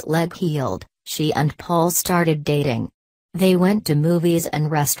Betty's leg healed, she and Paul started dating. They went to movies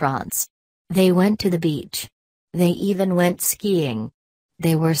and restaurants. They went to the beach. They even went skiing.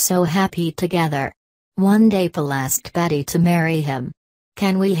 They were so happy together. One day Paul asked Betty to marry him.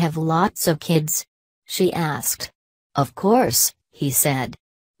 Can we have lots of kids? She asked. Of course, he said.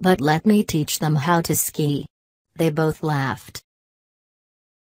 But let me teach them how to ski. They both laughed.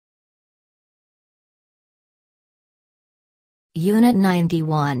 Unit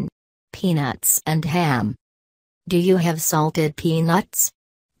 91. Peanuts and ham. Do you have salted peanuts?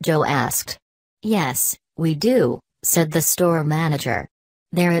 Joe asked. Yes, we do, said the store manager.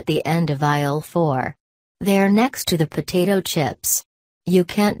 They're at the end of aisle 4. They're next to the potato chips. You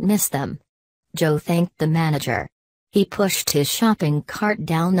can't miss them. Joe thanked the manager. He pushed his shopping cart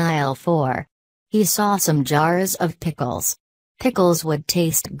down aisle 4. He saw some jars of pickles. Pickles would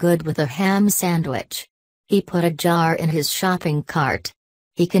taste good with a ham sandwich. He put a jar in his shopping cart.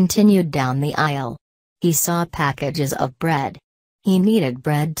 He continued down the aisle. He saw packages of bread. He needed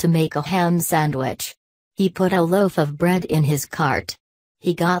bread to make a ham sandwich. He put a loaf of bread in his cart.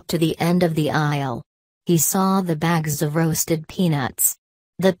 He got to the end of the aisle. He saw the bags of roasted peanuts.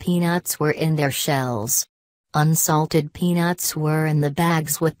 The peanuts were in their shells. Unsalted peanuts were in the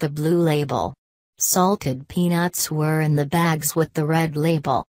bags with the blue label. Salted peanuts were in the bags with the red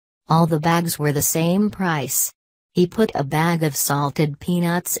label. All the bags were the same price. He put a bag of salted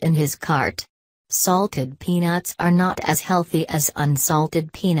peanuts in his cart. Salted peanuts are not as healthy as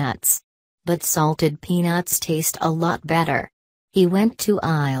unsalted peanuts. But salted peanuts taste a lot better. He went to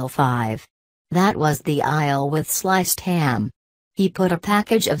aisle 5. That was the aisle with sliced ham. He put a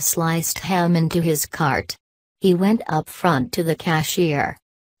package of sliced ham into his cart. He went up front to the cashier.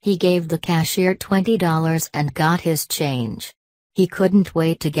 He gave the cashier $20 and got his change. He couldn't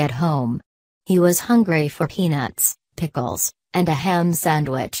wait to get home. He was hungry for peanuts, pickles, and a ham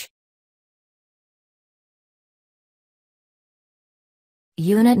sandwich.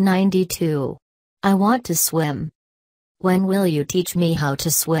 Unit 92. I want to swim. When will you teach me how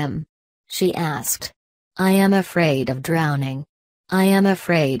to swim? She asked. I am afraid of drowning. I am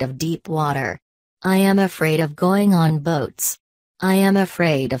afraid of deep water. I am afraid of going on boats. I am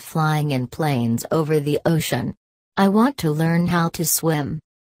afraid of flying in planes over the ocean. I want to learn how to swim.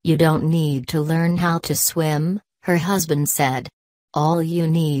 You don't need to learn how to swim, her husband said. All you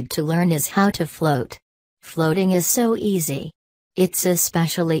need to learn is how to float. Floating is so easy. It's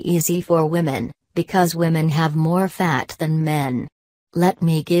especially easy for women, because women have more fat than men. Let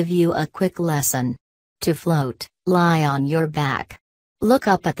me give you a quick lesson. To float, lie on your back. Look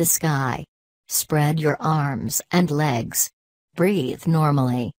up at the sky. Spread your arms and legs. Breathe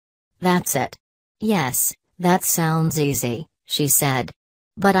normally. That's it. Yes, that sounds easy, she said.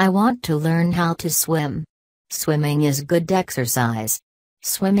 But I want to learn how to swim. Swimming is good exercise.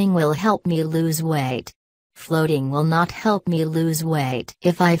 Swimming will help me lose weight. Floating will not help me lose weight.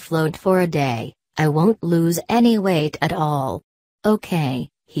 If I float for a day, I won't lose any weight at all. Okay,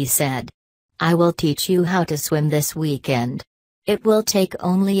 he said. I will teach you how to swim this weekend. It will take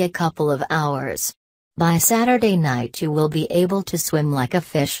only a couple of hours. By Saturday night you will be able to swim like a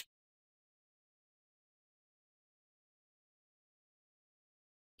fish.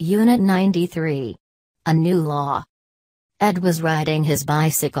 Unit 93. A new law. Ed was riding his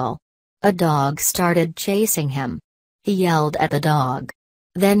bicycle. A dog started chasing him. He yelled at the dog.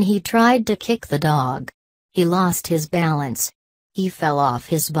 Then he tried to kick the dog. He lost his balance. He fell off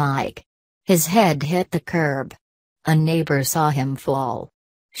his bike. His head hit the curb. A neighbor saw him fall.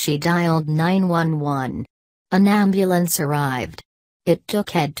 She dialed 911. An ambulance arrived. It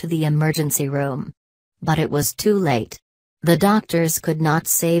took Ed to the emergency room. But it was too late. The doctors could not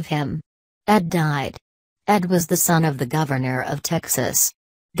save him. Ed died. Ed was the son of the governor of Texas.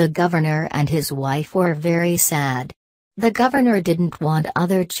 The governor and his wife were very sad. The governor didn't want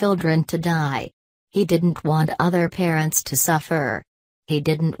other children to die. He didn't want other parents to suffer. He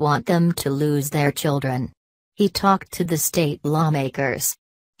didn't want them to lose their children. He talked to the state lawmakers.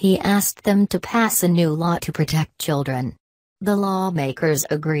 He asked them to pass a new law to protect children. The lawmakers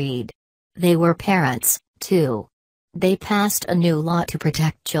agreed. They were parents, too. They passed a new law to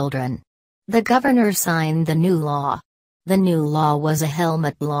protect children. The governor signed the new law. The new law was a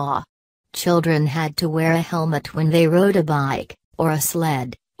helmet law. Children had to wear a helmet when they rode a bike, or a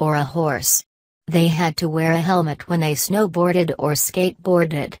sled, or a horse. They had to wear a helmet when they snowboarded or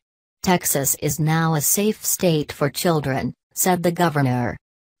skateboarded. Texas is now a safe state for children, said the governor.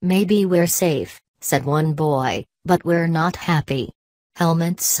 Maybe we're safe, said one boy, but we're not happy.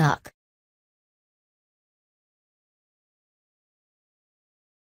 Helmets suck.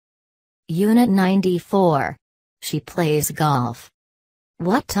 Unit 94. She plays golf.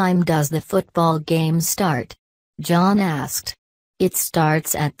 What time does the football game start? John asked. It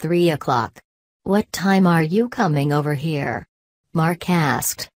starts at 3 o'clock. What time are you coming over here? Mark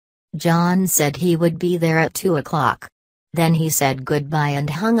asked. John said he would be there at 2 o'clock. Then he said goodbye and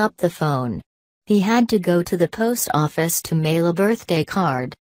hung up the phone. He had to go to the post office to mail a birthday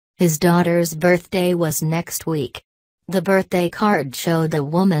card. His daughter's birthday was next week. The birthday card showed a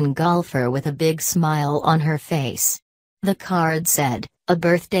woman golfer with a big smile on her face. The card said, "A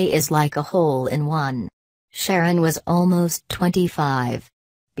birthday is like a hole in one." Sharon was almost 25.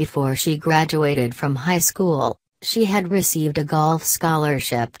 Before she graduated from high school, she had received a golf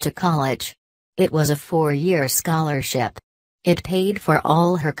scholarship to college. It was a 4-year scholarship. It paid for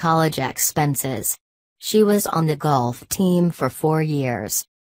all her college expenses. She was on the golf team for 4 years.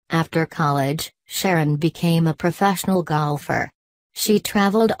 After college, Sharon became a professional golfer. She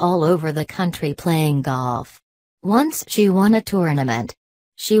traveled all over the country playing golf. Once she won a tournament.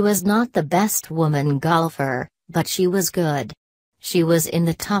 She was not the best woman golfer, but she was good. She was in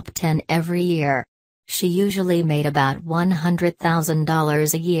the top 10 every year. She usually made about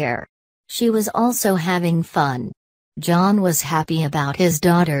 $100,000 a year. She was also having fun. John was happy about his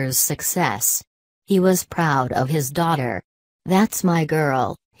daughter's success. He was proud of his daughter. "That's my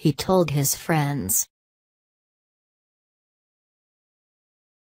girl," he told his friends.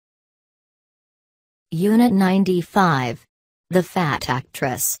 Unit 95. The Fat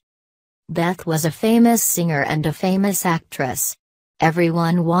Actress. Beth was a famous singer and a famous actress.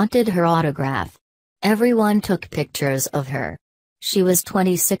 Everyone wanted her autograph. Everyone took pictures of her. She was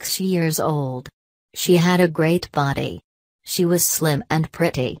 26 years old. She had a great body. She was slim and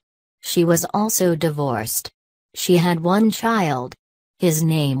pretty. She was also divorced. She had one child. His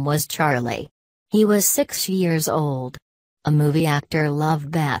name was Charlie. He was 6 years old. A movie actor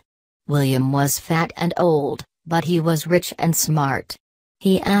loved Beth. William was fat and old, but he was rich and smart.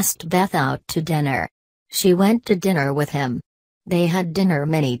 He asked Beth out to dinner. She went to dinner with him. They had dinner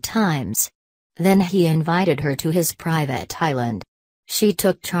many times. Then he invited her to his private island. She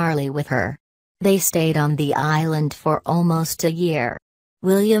took Charlie with her. They stayed on the island for almost a year.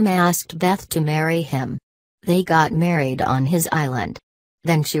 William asked Beth to marry him. They got married on his island.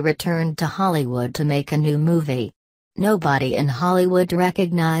 Then she returned to Hollywood to make a new movie. Nobody in Hollywood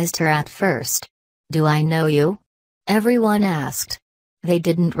recognized her at first. "Do I know you?" everyone asked. They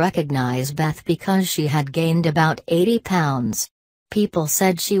didn't recognize Beth because she had gained about 80 pounds. People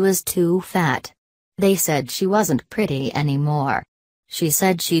said she was too fat. They said she wasn't pretty anymore. She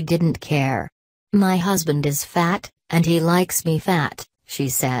said she didn't care. "My husband is fat, and he likes me fat," she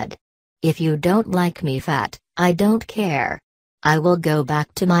said. "If you don't like me fat, I don't care. I will go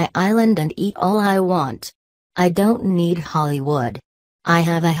back to my island and eat all I want. I don't need Hollywood. I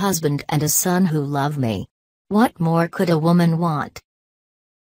have a husband and a son who love me. What more could a woman want?"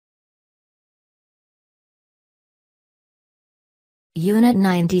 Unit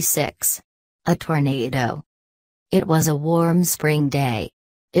 96. A Tornado. It was a warm spring day.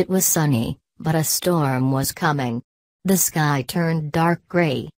 It was sunny, but a storm was coming. The sky turned dark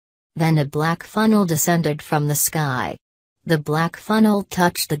gray. Then a black funnel descended from the sky. The black funnel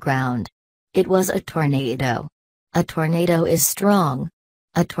touched the ground. It was a tornado. A tornado is strong.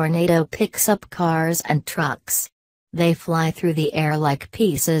 A tornado picks up cars and trucks. They fly through the air like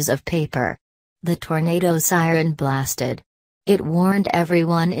pieces of paper. The tornado siren blasted. It warned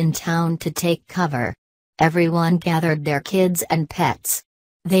everyone in town to take cover. Everyone gathered their kids and pets.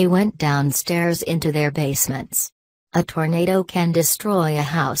 They went downstairs into their basements. A tornado can destroy a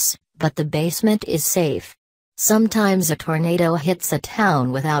house, but the basement is safe. Sometimes a tornado hits a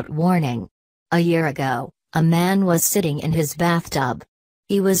town without warning. A year ago, a man was sitting in his bathtub.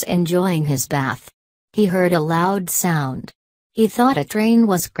 He was enjoying his bath. He heard a loud sound. He thought a train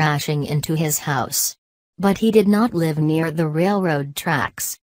was crashing into his house. But he did not live near the railroad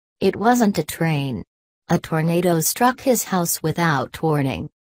tracks. It wasn't a train. A tornado struck his house without warning.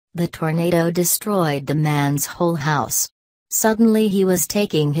 The tornado destroyed the man's whole house. Suddenly he was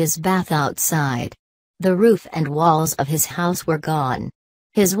taking his bath outside. The roof and walls of his house were gone.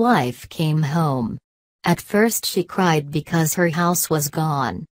 His wife came home. At first she cried because her house was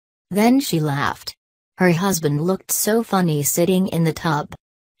gone. Then she laughed. Her husband looked so funny sitting in the tub.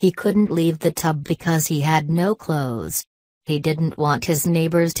 He couldn't leave the tub because he had no clothes. He didn't want his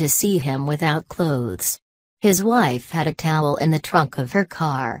neighbors to see him without clothes. His wife had a towel in the trunk of her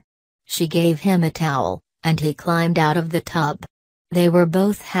car. She gave him a towel, and he climbed out of the tub. They were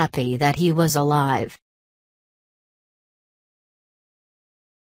both happy that he was alive.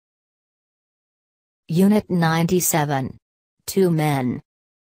 Unit 97. 2 men.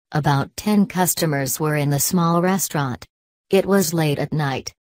 About 10 customers were in the small restaurant. It was late at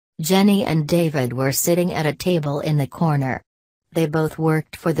night. Jenny and David were sitting at a table in the corner. They both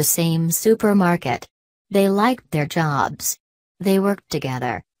worked for the same supermarket. They liked their jobs. They worked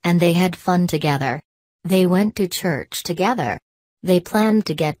together, and they had fun together. They went to church together. They planned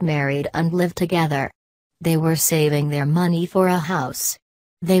to get married and live together. They were saving their money for a house.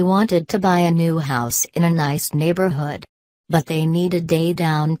 They wanted to buy a new house in a nice neighborhood. But they needed a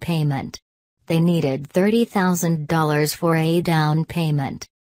down payment. They needed $30,000 for a down payment.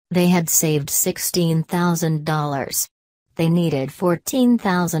 They had saved $16,000. They needed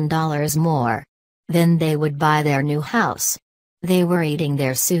 $14,000 more. Then they would buy their new house. They were eating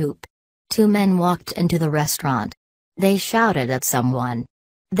their soup. 2 men walked into the restaurant. They shouted at someone.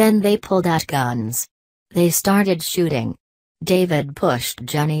 Then they pulled out guns. They started shooting. David pushed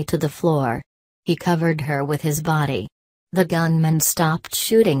Jenny to the floor. He covered her with his body. The gunmen stopped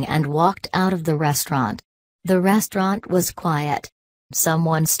shooting and walked out of the restaurant. The restaurant was quiet.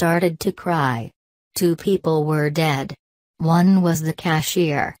 Someone started to cry. 2 people were dead. One was the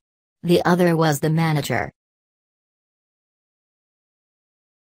cashier. The other was the manager.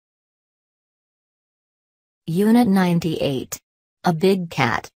 Unit 98. A big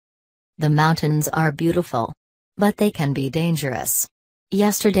cat. The mountains are beautiful. But they can be dangerous.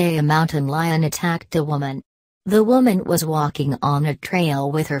 Yesterday a mountain lion attacked a woman. The woman was walking on a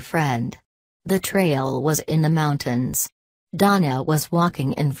trail with her friend. The trail was in the mountains. Donna was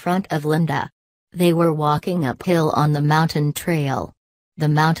walking in front of Linda. They were walking uphill on the mountain trail. The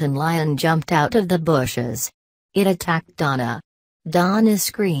mountain lion jumped out of the bushes. It attacked Donna. Donna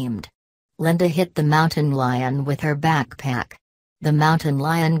screamed. Linda hit the mountain lion with her backpack. The mountain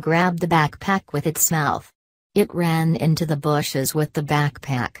lion grabbed the backpack with its mouth. It ran into the bushes with the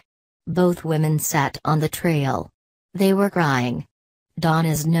backpack. Both women sat on the trail. They were crying.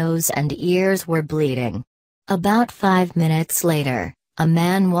 Donna's nose and ears were bleeding. About 5 minutes later, a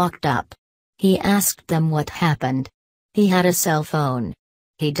man walked up. He asked them what happened. He had a cell phone.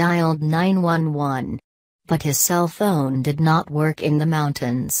 He dialed 911. But his cell phone did not work in the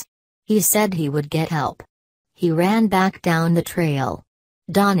mountains. He said he would get help. He ran back down the trail.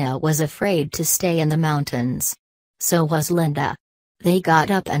 Donna was afraid to stay in the mountains. So was Linda. They got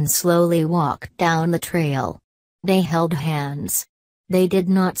up and slowly walked down the trail. They held hands. They did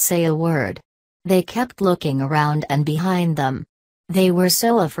not say a word. They kept looking around and behind them. They were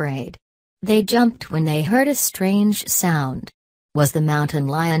so afraid. They jumped when they heard a strange sound. Was the mountain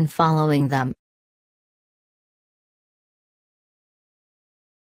lion following them?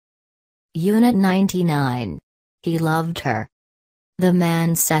 Unit 99. He loved her. The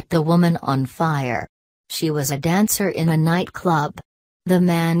man set the woman on fire. She was a dancer in a nightclub. The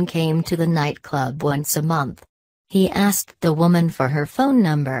man came to the nightclub once a month. He asked the woman for her phone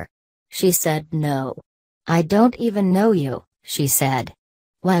number. She said no. "I don't even know you," she said.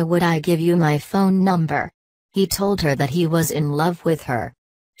 "Why would I give you my phone number?" He told her that he was in love with her.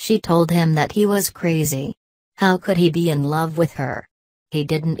 She told him that he was crazy. How could he be in love with her? He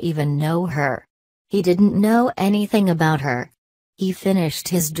didn't even know her. He didn't know anything about her. He finished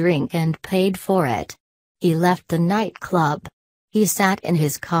his drink and paid for it. He left the nightclub. He sat in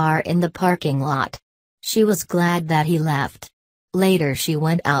his car in the parking lot. She was glad that he left. Later she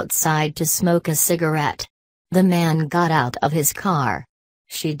went outside to smoke a cigarette. The man got out of his car.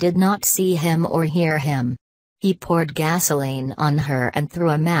 She did not see him or hear him. He poured gasoline on her and threw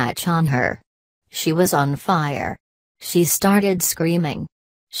a match on her. She was on fire. She started screaming.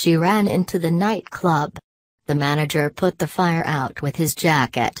 She ran into the nightclub. The manager put the fire out with his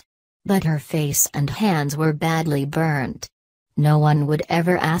jacket. But her face and hands were badly burnt. No one would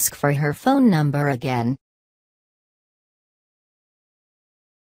ever ask for her phone number again.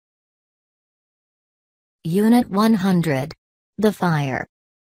 Unit 100. The fire.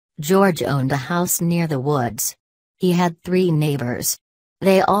 George owned a house near the woods. He had 3 neighbors.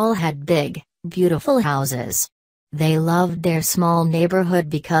 They all had big, beautiful houses. They loved their small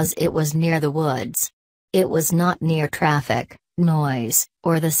neighborhood because it was near the woods. It was not near traffic, noise,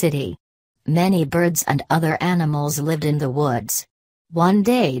 or the city. Many birds and other animals lived in the woods. One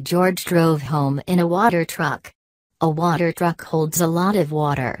day George drove home in a water truck. A water truck holds a lot of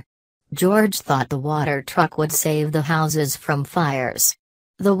water. George thought the water truck would save the houses from fires.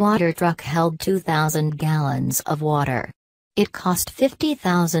 The water truck held 2,000 gallons of water. It cost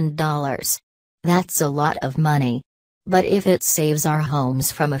 $50,000. That's a lot of money. But if it saves our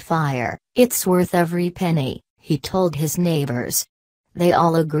homes from a fire, it's worth every penny, he told his neighbors. They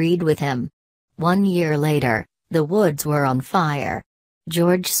all agreed with him. 1 year later, the woods were on fire.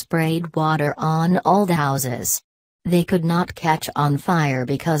 George sprayed water on all the houses. They could not catch on fire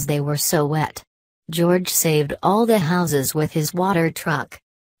because they were so wet. George saved all the houses with his water truck.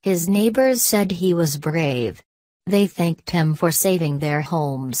 His neighbors said he was brave. They thanked him for saving their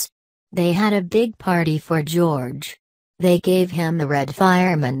homes. They had a big party for George. They gave him the red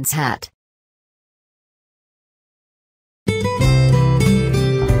fireman's hat,